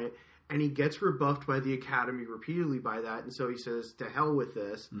shot at it, and he gets rebuffed by the Academy repeatedly by that, and so he says, to hell with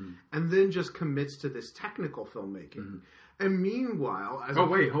this, and then just commits to this technical filmmaking. And meanwhile...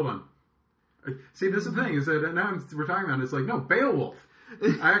 wait, hold on. See, this is the thing, is that now we're talking about it, it's no, Beowulf.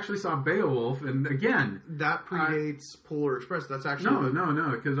 I actually saw Beowulf, and again... That predates Polar Express. That's actually...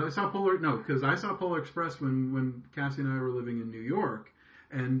 No, because I saw Polar Express when Cassie and I were living in New York,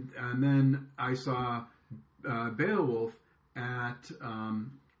 and then I saw Beowulf at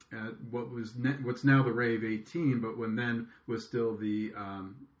what's now the Rave 18, but when then was still the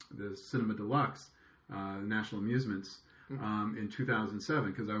Cinema Deluxe, National Amusements, in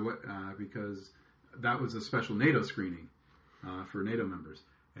 2007, because that was a special NATO screening for NATO members,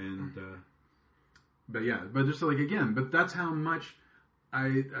 and but just but that's how much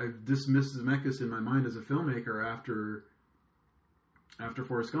I've dismissed Zemeckis in my mind as a filmmaker after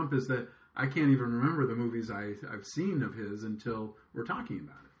Forrest Gump, is that I can't even remember the movies I've seen of his until we're talking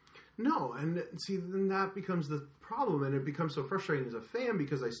about it. No, and see, then that becomes the problem, and it becomes so frustrating as a fan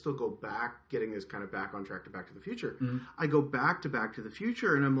because I still go back, getting this kind of back on track to Back to the Future. Mm-hmm. I go back to Back to the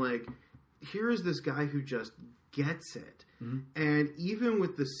Future, and I'm like, here is this guy who just gets it. Mm-hmm. And even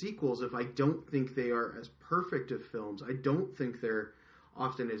with the sequels, if I don't think they are as perfect of films, I don't think they're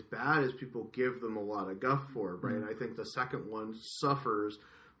often as bad as people give them a lot of guff for, right? Mm-hmm. I think the second one suffers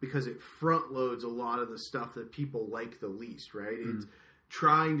because it front loads a lot of the stuff that people like the least, right? Mm-hmm. It's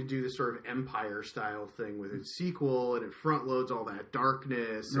trying to do this sort of Empire style thing with its sequel, and it front loads all that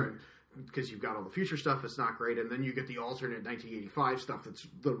darkness, right? Because you've got all the future stuff, it's not great, and then you get the alternate 1985 stuff that's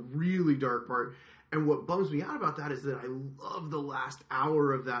the really dark part. And what bums me out about that is that I love the last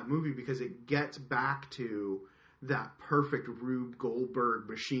hour of that movie because it gets back to that perfect Rube Goldberg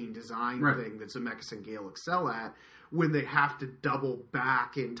machine design thing that Zemeckis and Gale excel at when they have to double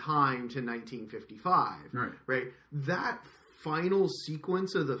back in time to 1955. Right? That final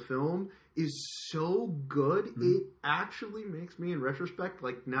sequence of the film is so good, it actually makes me, in retrospect,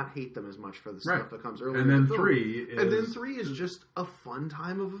 like not hate them as much for the stuff that comes earlier. And then in the film. and then 3 is just a fun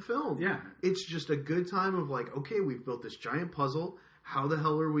time of a film. Yeah, it's just a good time of like, okay, we've built this giant puzzle. How the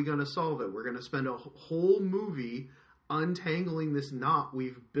hell are we going to solve it? We're going to spend a whole movie untangling this knot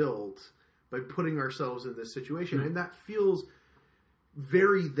we've built by putting ourselves in this situation, and that feels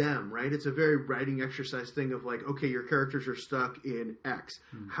very them, right? It's a very writing exercise thing of like, okay, your characters are stuck in X.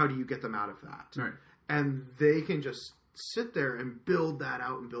 How do you get them out of that? Right. And they can just sit there and build that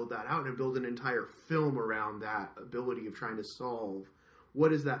out and build an entire film around that ability of trying to solve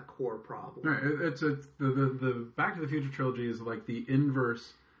what is that core problem. Right. It's the Back to the Future trilogy is like the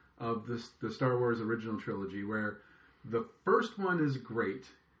inverse of the Star Wars original trilogy, where the first one is great.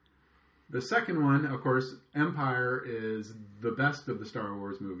 The second one, of course, Empire is the best of the Star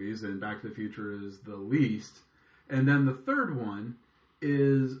Wars movies, and Back to the Future is the least. And then the third one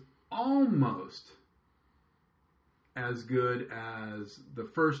is almost as good as the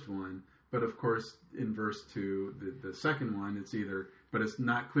first one, but of course, inverse to the second one, it's either, but it's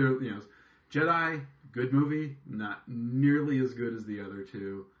not clear, Jedi, good movie, not nearly as good as the other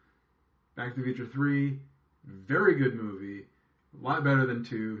two. Back to the Future 3, very good movie. A lot better than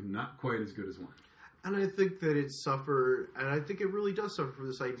 2, not quite as good as 1. And I think that it suffered, and I think it really does suffer from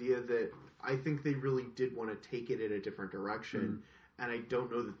this idea that I think they really did want to take it in a different direction, and I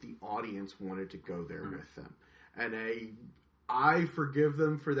don't know that the audience wanted to go there with them. And I forgive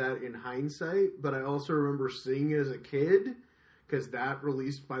them for that in hindsight, but I also remember seeing it as a kid, because that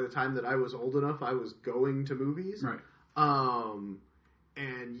released by the time that I was old enough, I was going to movies. Right.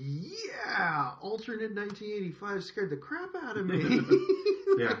 And yeah, alternate 1985 scared the crap out of me.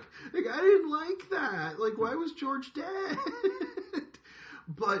 Yeah. Like, I didn't like that. Like, why was George dead?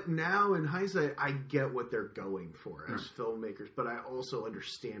 But now, in hindsight, I get what they're going for as filmmakers, but I also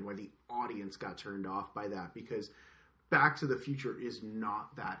understand why the audience got turned off by that, because Back to the Future is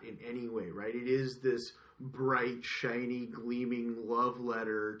not that in any way, right? It is this bright, shiny, gleaming love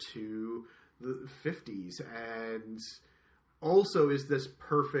letter to the 50s, and also is this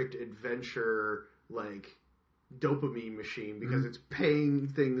perfect adventure, like, dopamine machine, because it's paying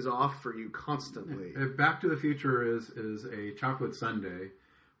things off for you constantly. Back to the Future is a chocolate sundae.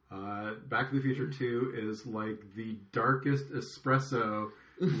 Back to the Future 2 is like the darkest espresso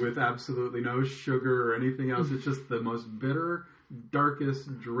with absolutely no sugar or anything else. It's just the most bitter,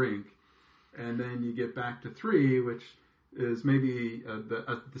 darkest drink. And then you get back to 3, which is maybe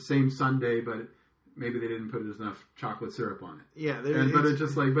the same sundae, but maybe they didn't put enough chocolate syrup on it. Yeah, but it's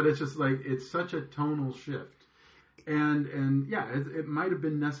just like it's such a tonal shift, and yeah, it might have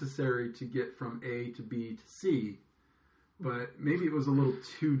been necessary to get from A to B to C, but maybe it was a little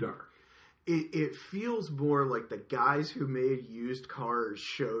too dark. It feels more like the guys who made used cars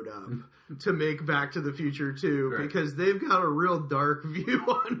showed up to make Back to the Future 2, because they've got a real dark view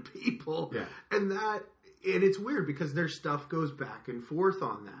on people. Yeah. And it's weird because their stuff goes back and forth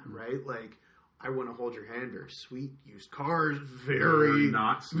on that, right? Like, I Want to Hold Your Hand are sweet used cars, very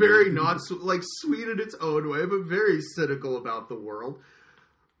not like sweet in its own way, but very cynical about the world.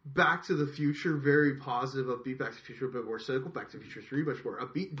 Back to the Future, very positive, upbeat. Back to the Future, a bit more cynical. Back to the Future 3, much more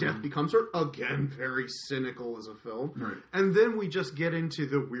upbeat. Death Becomes Her, again, very cynical as a film. Right. And then we just get into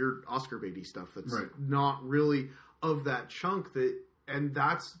the weird Oscar baity stuff that's not really of that chunk. And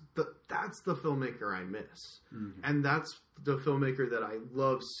that's the filmmaker I miss. Mm-hmm. And that's the filmmaker that I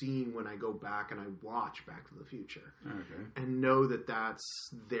love seeing when I go back and I watch Back to the Future. Okay. And know that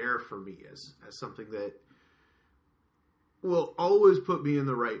that's there for me as something that will always put me in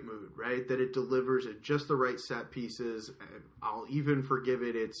the right mood, right? That it delivers at just the right set pieces. I'll even forgive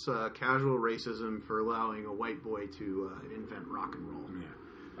it. It's casual racism for allowing a white boy to invent rock and roll. Yeah.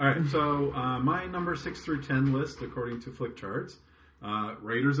 All right, so my number 6 through 10 list, according to Flick Charts,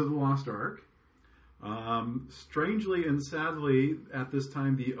 Raiders of the Lost Ark. Strangely and sadly, at this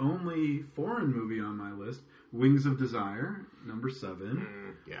time, the only foreign movie on my list, Wings of Desire, number 7.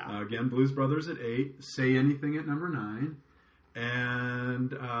 Yeah. Again, Blues Brothers at 8. Say Anything at number 9.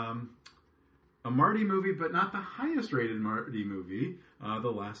 And a Marty movie, but not the highest rated Marty movie,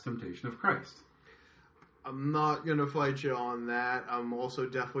 The Last Temptation of Christ. I'm not going to fight you on that. I'm also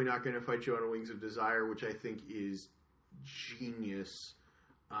definitely not going to fight you on Wings of Desire, which I think is genius.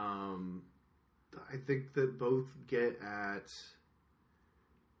 I think that both get at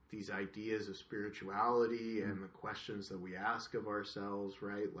these ideas of spirituality and the questions that we ask of ourselves,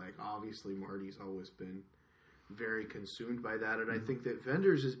 right? Like, obviously, Marty's always been very consumed by that, and I think that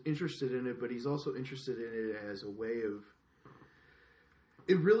Wenders is interested in it, but he's also interested in it as a way of...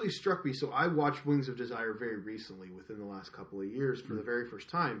 It really struck me. So I watched Wings of Desire very recently, within the last couple of years, for the very first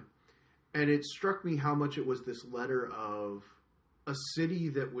time, and it struck me how much it was this letter of a city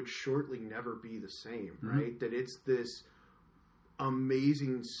that would shortly never be the same, right? That it's this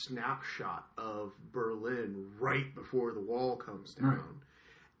amazing snapshot of Berlin right before the wall comes down. Right.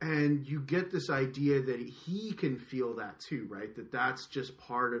 And you get this idea that he can feel that too, right? That that's just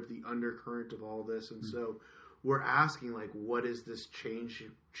part of the undercurrent of all this. And so we're asking, like, what does this change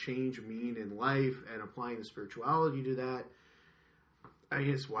mean in life, and applying the spirituality to that. I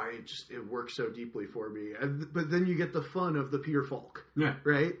guess why it works so deeply for me. But then you get the fun of the Peter Falk. Yeah.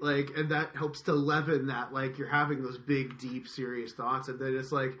 Right? Like, and that helps to leaven that, like, you're having those big, deep, serious thoughts, and then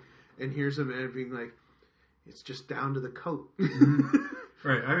it's like, and here's a man being like, it's just down to the coat.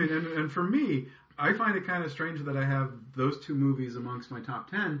 Right. I mean, and for me, I find it kind of strange that I have those two movies amongst my top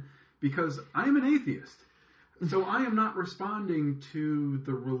 10, because I'm an atheist. So I am not responding to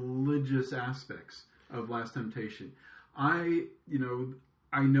the religious aspects of Last Temptation. I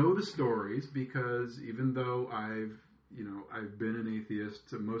know the stories, because even though I've been an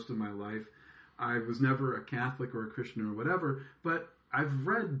atheist most of my life, I was never a Catholic or a Christian or whatever, but I've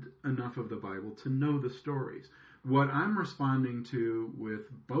read enough of the Bible to know the stories. What I'm responding to with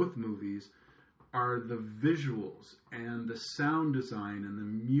both movies are the visuals and the sound design and the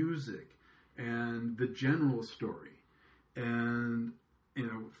music and the general story. And,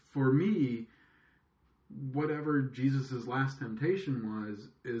 for me, whatever Jesus' last temptation was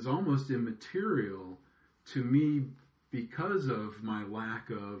is almost immaterial to me because of my lack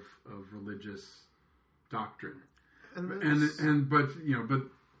of religious doctrine. But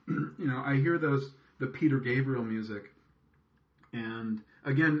I hear the Peter Gabriel music, and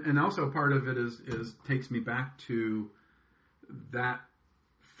again, and also part of it is takes me back to that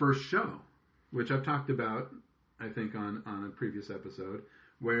first show, which I've talked about, I think, on a previous episode,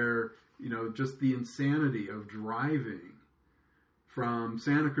 where, just the insanity of driving from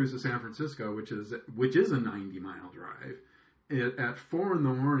Santa Cruz to San Francisco, which is a 90-mile drive, at 4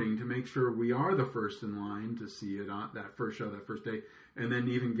 a.m. to make sure we are the first in line to see it on that first show, that first day, and then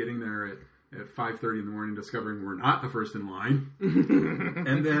even getting there at 5:30 in the morning, discovering we're not the first in line.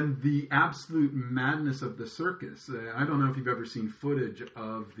 And then the absolute madness of the circus. I don't know if you've ever seen footage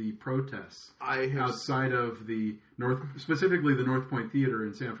of the protests outside of specifically the North Point Theater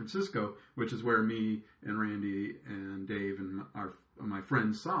in San Francisco, which is where me and Randy and Dave and my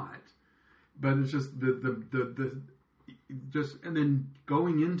friends saw it. But it's just and then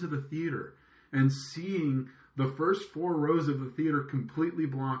going into the theater and seeing the first 4 rows of the theater completely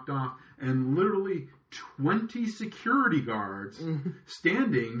blocked off, and literally 20 security guards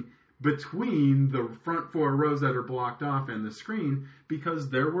standing between the front 4 rows that are blocked off and the screen, because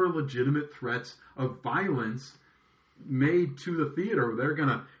there were legitimate threats of violence made to the theater. They're going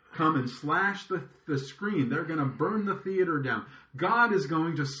to come and slash the screen. They're going to burn the theater down. God is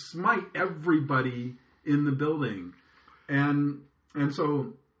going to smite everybody in the building. And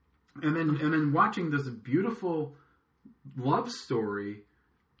then watching this beautiful love story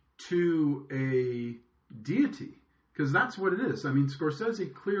to a deity, because that's what it is. I mean,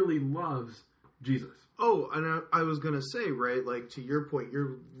 Scorsese clearly loves Jesus. Oh, and I was going to say, right, like, to your point,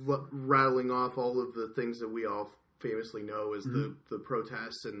 you're rattling off all of the things that we all famously know as the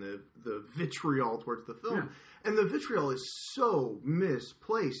protests and the vitriol towards the film. Yeah. And the vitriol is so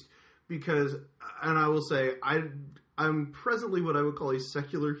misplaced because, and I will say, I'm presently what I would call a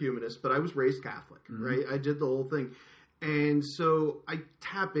secular humanist, but I was raised Catholic, right? I did the whole thing. And so I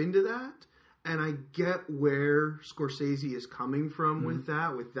tap into that, and I get where Scorsese is coming from with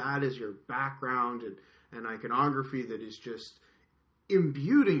that as your background and iconography that is just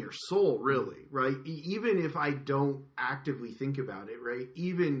imbued in your soul, really, right? Even if I don't actively think about it, right?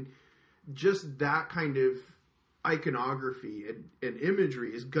 Even just that kind of iconography and imagery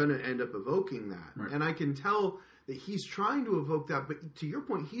is going to end up evoking that. Right. And I can tell that he's trying to evoke that, but to your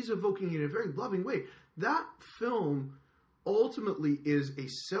point, he's evoking it in a very loving way. That film ultimately is a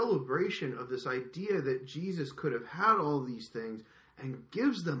celebration of this idea that Jesus could have had all these things and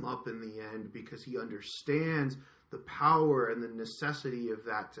gives them up in the end because he understands the power and the necessity of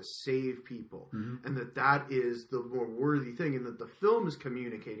that to save people. Mm-hmm. And that is the more worthy thing, and that the film is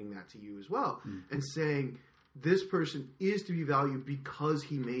communicating that to you as well, and saying this person is to be valued because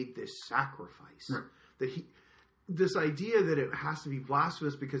he made this sacrifice. Right. That this idea that it has to be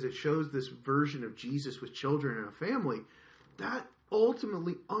blasphemous because it shows this version of Jesus with children and a family, that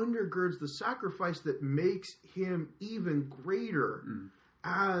ultimately undergirds the sacrifice that makes him even greater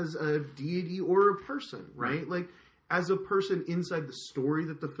as a deity or a person, right? Like, as a person inside the story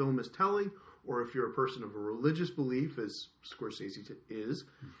that the film is telling, or if you're a person of a religious belief, as Scorsese is,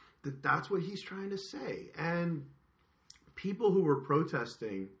 that's what he's trying to say. And people who were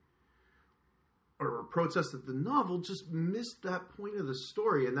protesting or protested the novel just missed that point of the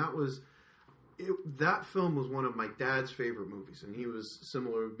story. And that film was one of my dad's favorite movies. And he was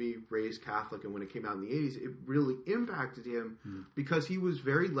similar to me, raised Catholic. And when it came out in the 80s, it really impacted him because he was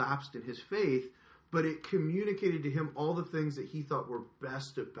very lapsed in his faith, but it communicated to him all the things that he thought were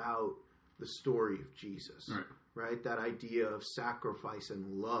best about the story of Jesus. Right? That idea of sacrifice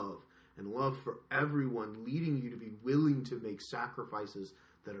and love for everyone, leading you to be willing to make sacrifices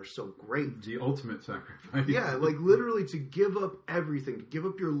that are so great. The ultimate sacrifice. Yeah, like literally to give up everything, to give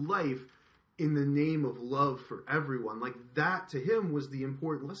up your life in the name of love for everyone. Like that to him was the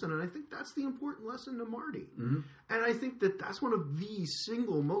important lesson. And I think that's the important lesson to Marty. Mm-hmm. And I think that that's one of the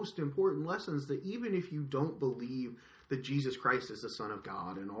single most important lessons, that even if you don't believe that Jesus Christ is the Son of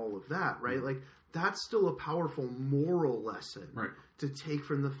God and all of that, right? Mm-hmm. Like that's still a powerful moral lesson to take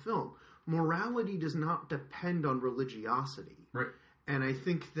from the film. Morality does not depend on religiosity. Right. And I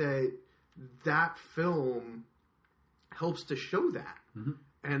think that film helps to show that. Mm-hmm.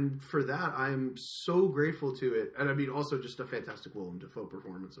 And for that, I'm so grateful to it. And I mean, also just a fantastic Willem Dafoe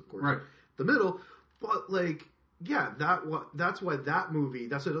performance, of course. Right. The middle. But, like, yeah, that's why that movie,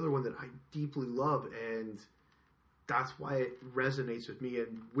 that's another one that I deeply love. And that's why it resonates with me.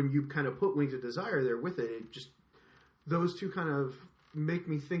 And when you kind of put Wings of Desire there with it, it just, those two kind of make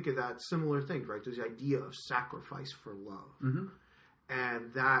me think of that similar thing, right? There's the idea of sacrifice for love. Mm-hmm.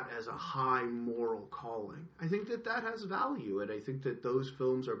 And that as a high moral calling. I think that has value. And I think that those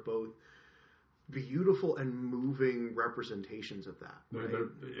films are both beautiful and moving representations of that.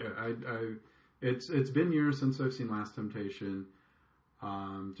 Right? It's been years since I've seen Last Temptation,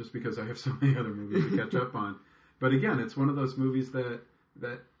 just because I have so many other movies to catch up on. But again, it's one of those movies that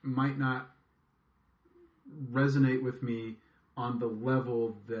might not resonate with me on the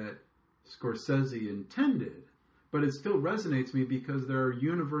level that Scorsese intended. But it still resonates with me because there are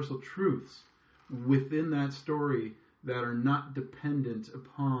universal truths within that story that are not dependent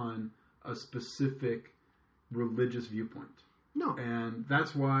upon a specific religious viewpoint. No. And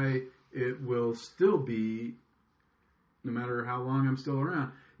that's why it will still be, no matter how long I'm still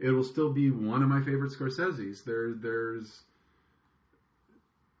around, it will still be one of my favorite Scorseses. There's,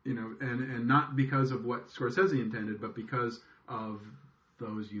 you know, and not because of what Scorsese intended, but because of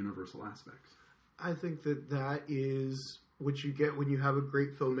those universal aspects. I think that is what you get when you have a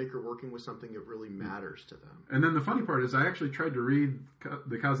great filmmaker working with something that really matters to them. And then the funny part is I actually tried to read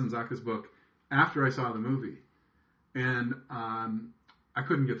the Kazantzakis book after I saw the movie. And I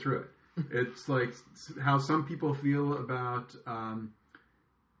couldn't get through it. It's like how some people feel about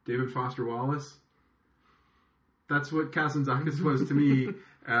David Foster Wallace. That's what Kazantzakis was to me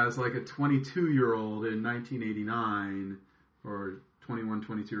as like a 22-year-old in 1989 or 21,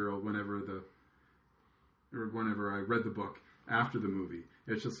 22-year-old whenever I read the book after the movie.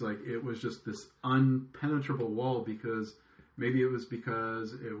 It's just like, it was just this unpenetrable wall because maybe it was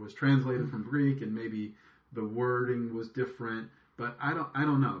because it was translated from Greek and maybe the wording was different, but I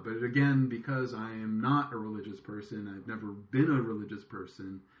don't know. But again, because I am not a religious person, I've never been a religious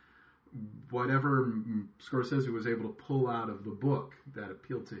person, whatever Scorsese was able to pull out of the book that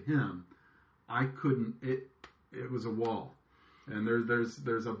appealed to him, I couldn't, it was a wall. And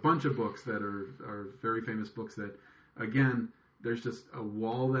there's a bunch of books that are very famous books that, again, there's just a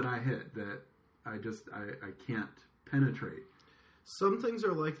wall that I hit that I can't penetrate. Some things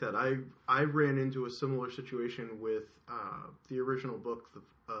are like that. I ran into a similar situation with the original book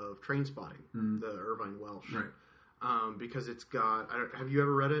of Trainspotting, the Irvine Welsh. Right. Because it's got... have you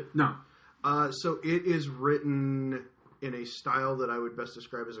ever read it? No. So it is written in a style that I would best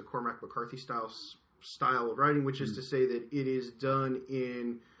describe as a Cormac McCarthy style of writing, which is to say that it is done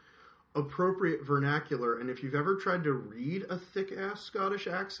in appropriate vernacular. And if you've ever tried to read a thick-ass Scottish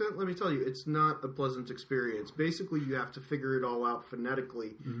accent, let me tell you, it's not a pleasant experience. Basically, you have to figure it all out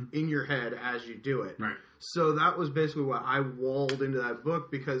phonetically in your head as you do it. Right. So that was basically why I walled into that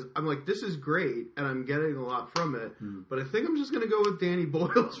book, because I'm like, this is great, and I'm getting a lot from it, but I think I'm just going to go with Danny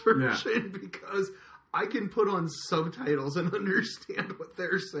Boyle's version because I can put on subtitles and understand what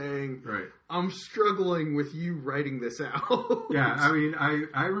they're saying. Right. I'm struggling with you writing this out. Yeah, I mean,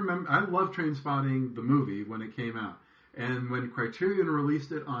 I remember, I loved Trainspotting the movie when it came out. And when Criterion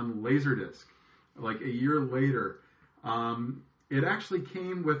released it on Laserdisc, like a year later, it actually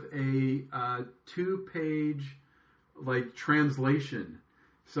came with a 2-page, like, translation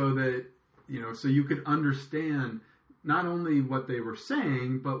so that, so you could understand not only what they were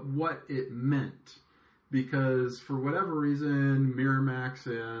saying, but what it meant. Because for whatever reason, Miramax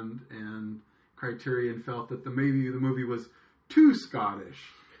and Criterion felt that maybe the movie was too Scottish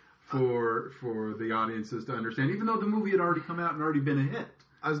for the audiences to understand, even though the movie had already come out and already been a hit.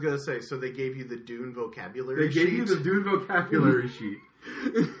 I was going to say, so they gave you the Dune vocabulary sheet? They gave you the Dune vocabulary sheet.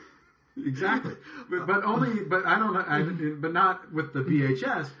 Exactly. But I don't know, but not with the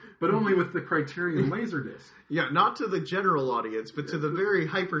VHS, but only with the Criterion Laserdisc. Yeah, not to the general audience, but to the very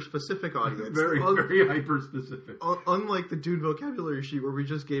hyper-specific audience. Very hyper-specific. Unlike the Dune vocabulary sheet where we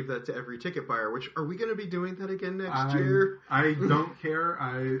just gave that to every ticket buyer, which, are we going to be doing that again next year? I don't care.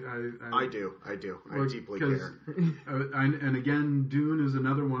 I do. I deeply care. And again, Dune is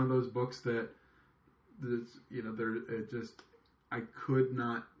another one of those books that, I could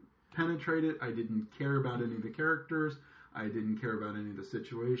not penetrate it. I didn't care about any of the characters. I didn't care about any of the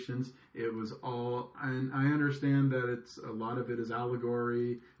situations. It was all, and I understand that a lot of it is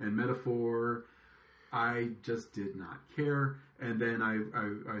allegory and metaphor. I just did not care. And then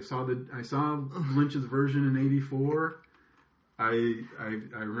I saw Lynch's version in '84.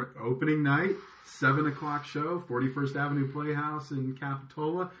 Opening night, 7:00 show, 41st Avenue Playhouse in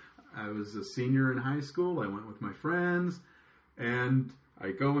Capitola. I was a senior in high school. I went with my friends, and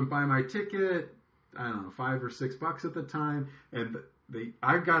I go and buy my ticket. I don't know, $5 or $6 at the time, and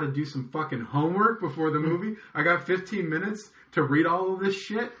I've got to do some fucking homework before the movie. I got 15 minutes to read all of this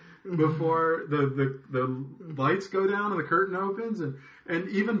shit before the lights go down and the curtain opens, and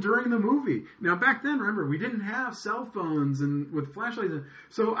even during the movie. Now back then, remember, we didn't have cell phones and with flashlights,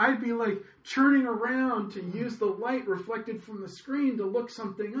 so I'd be like churning around to use the light reflected from the screen to look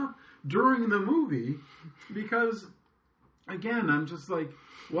something up during the movie, because again, I'm just like,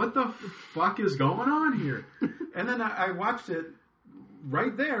 what the fuck is going on here? And then I watched it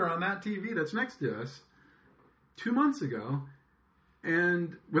right there on that TV that's next to us 2 months ago,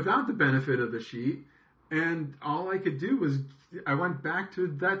 and without the benefit of the sheet, and all I could do was, I went back to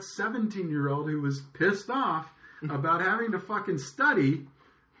that 17-year-old who was pissed off about having to fucking study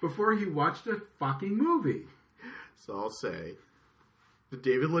before he watched a fucking movie. So I'll say, the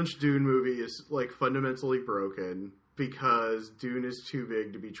David Lynch Dune movie is, like, fundamentally broken because Dune is too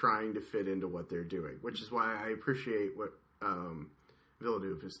big to be trying to fit into what they're doing, which is why I appreciate what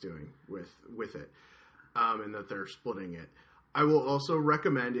Villeneuve is doing with it, and that they're splitting it. I will also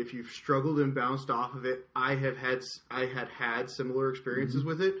recommend, if you've struggled and bounced off of it, I had had similar experiences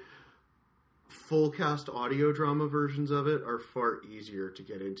with it. Full cast audio drama versions of it are far easier to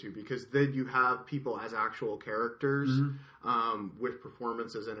get into, because then you have people as actual characters with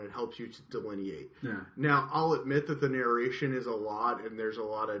performances, and it helps you to delineate. Yeah. Now, I'll admit that the narration is a lot, and there's a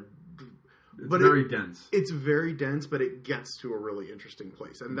lot of... It's very dense. It's very dense, but it gets to a really interesting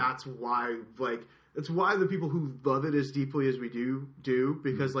place. And that's why, like... It's why the people who love it as deeply as we do,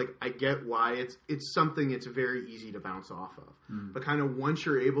 because, like, I get why it's something it's very easy to bounce off of. But kind of once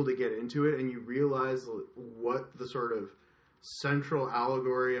you're able to get into it and you realize what the sort of central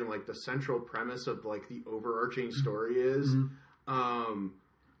allegory and, like, the central premise of, like, the overarching story is,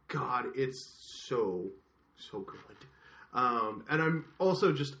 God, it's so good. And I'm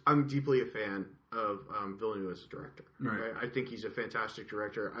also I'm deeply a fan of Villeneuve as a director. Right? I think he's a fantastic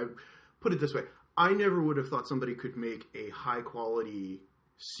director. I put it this way. I never would have thought somebody could make a high-quality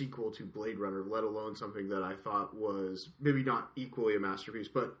sequel to Blade Runner, let alone something that I thought was maybe not equally a masterpiece,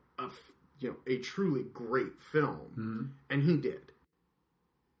 but a truly great film. And he did.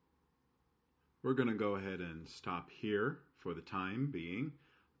 We're going to go ahead and stop here for the time being.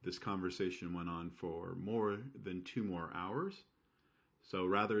 This conversation went on for more than 2 more hours. So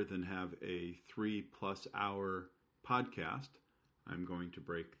rather than have a 3+ hour podcast, I'm going to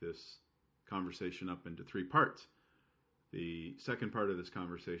break this conversation up into 3 parts. The second part of this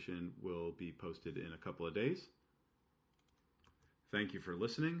conversation will be posted in a couple of days. Thank you for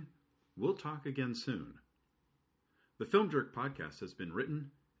listening. We'll talk again soon. The Film Jerk podcast has been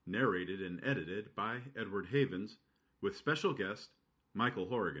written, narrated, and edited by Edward Havens, with special guest Michael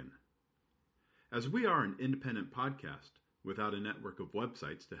Hourigan. As we are an independent podcast without a network of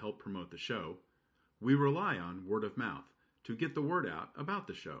websites to help promote the show, we rely on word of mouth to get the word out about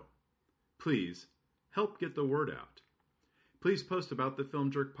the show. Please help get the word out. Please post about the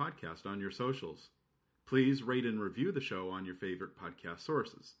Film Jerk podcast on your socials. Please rate and review the show on your favorite podcast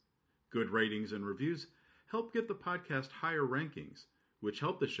sources. Good ratings and reviews help get the podcast higher rankings, which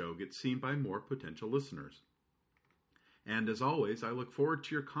help the show get seen by more potential listeners. And as always, I look forward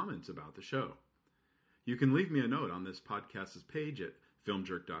to your comments about the show. You can leave me a note on this podcast's page at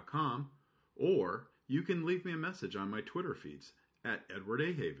filmjerk.com, or you can leave me a message on my Twitter feeds at Edward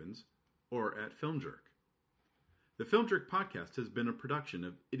A. Havens or at FilmJerk. The Film Jerk podcast has been a production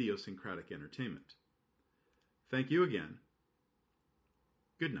of Idiosyncratic Entertainment. Thank you again.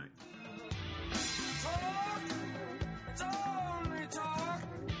 Good night.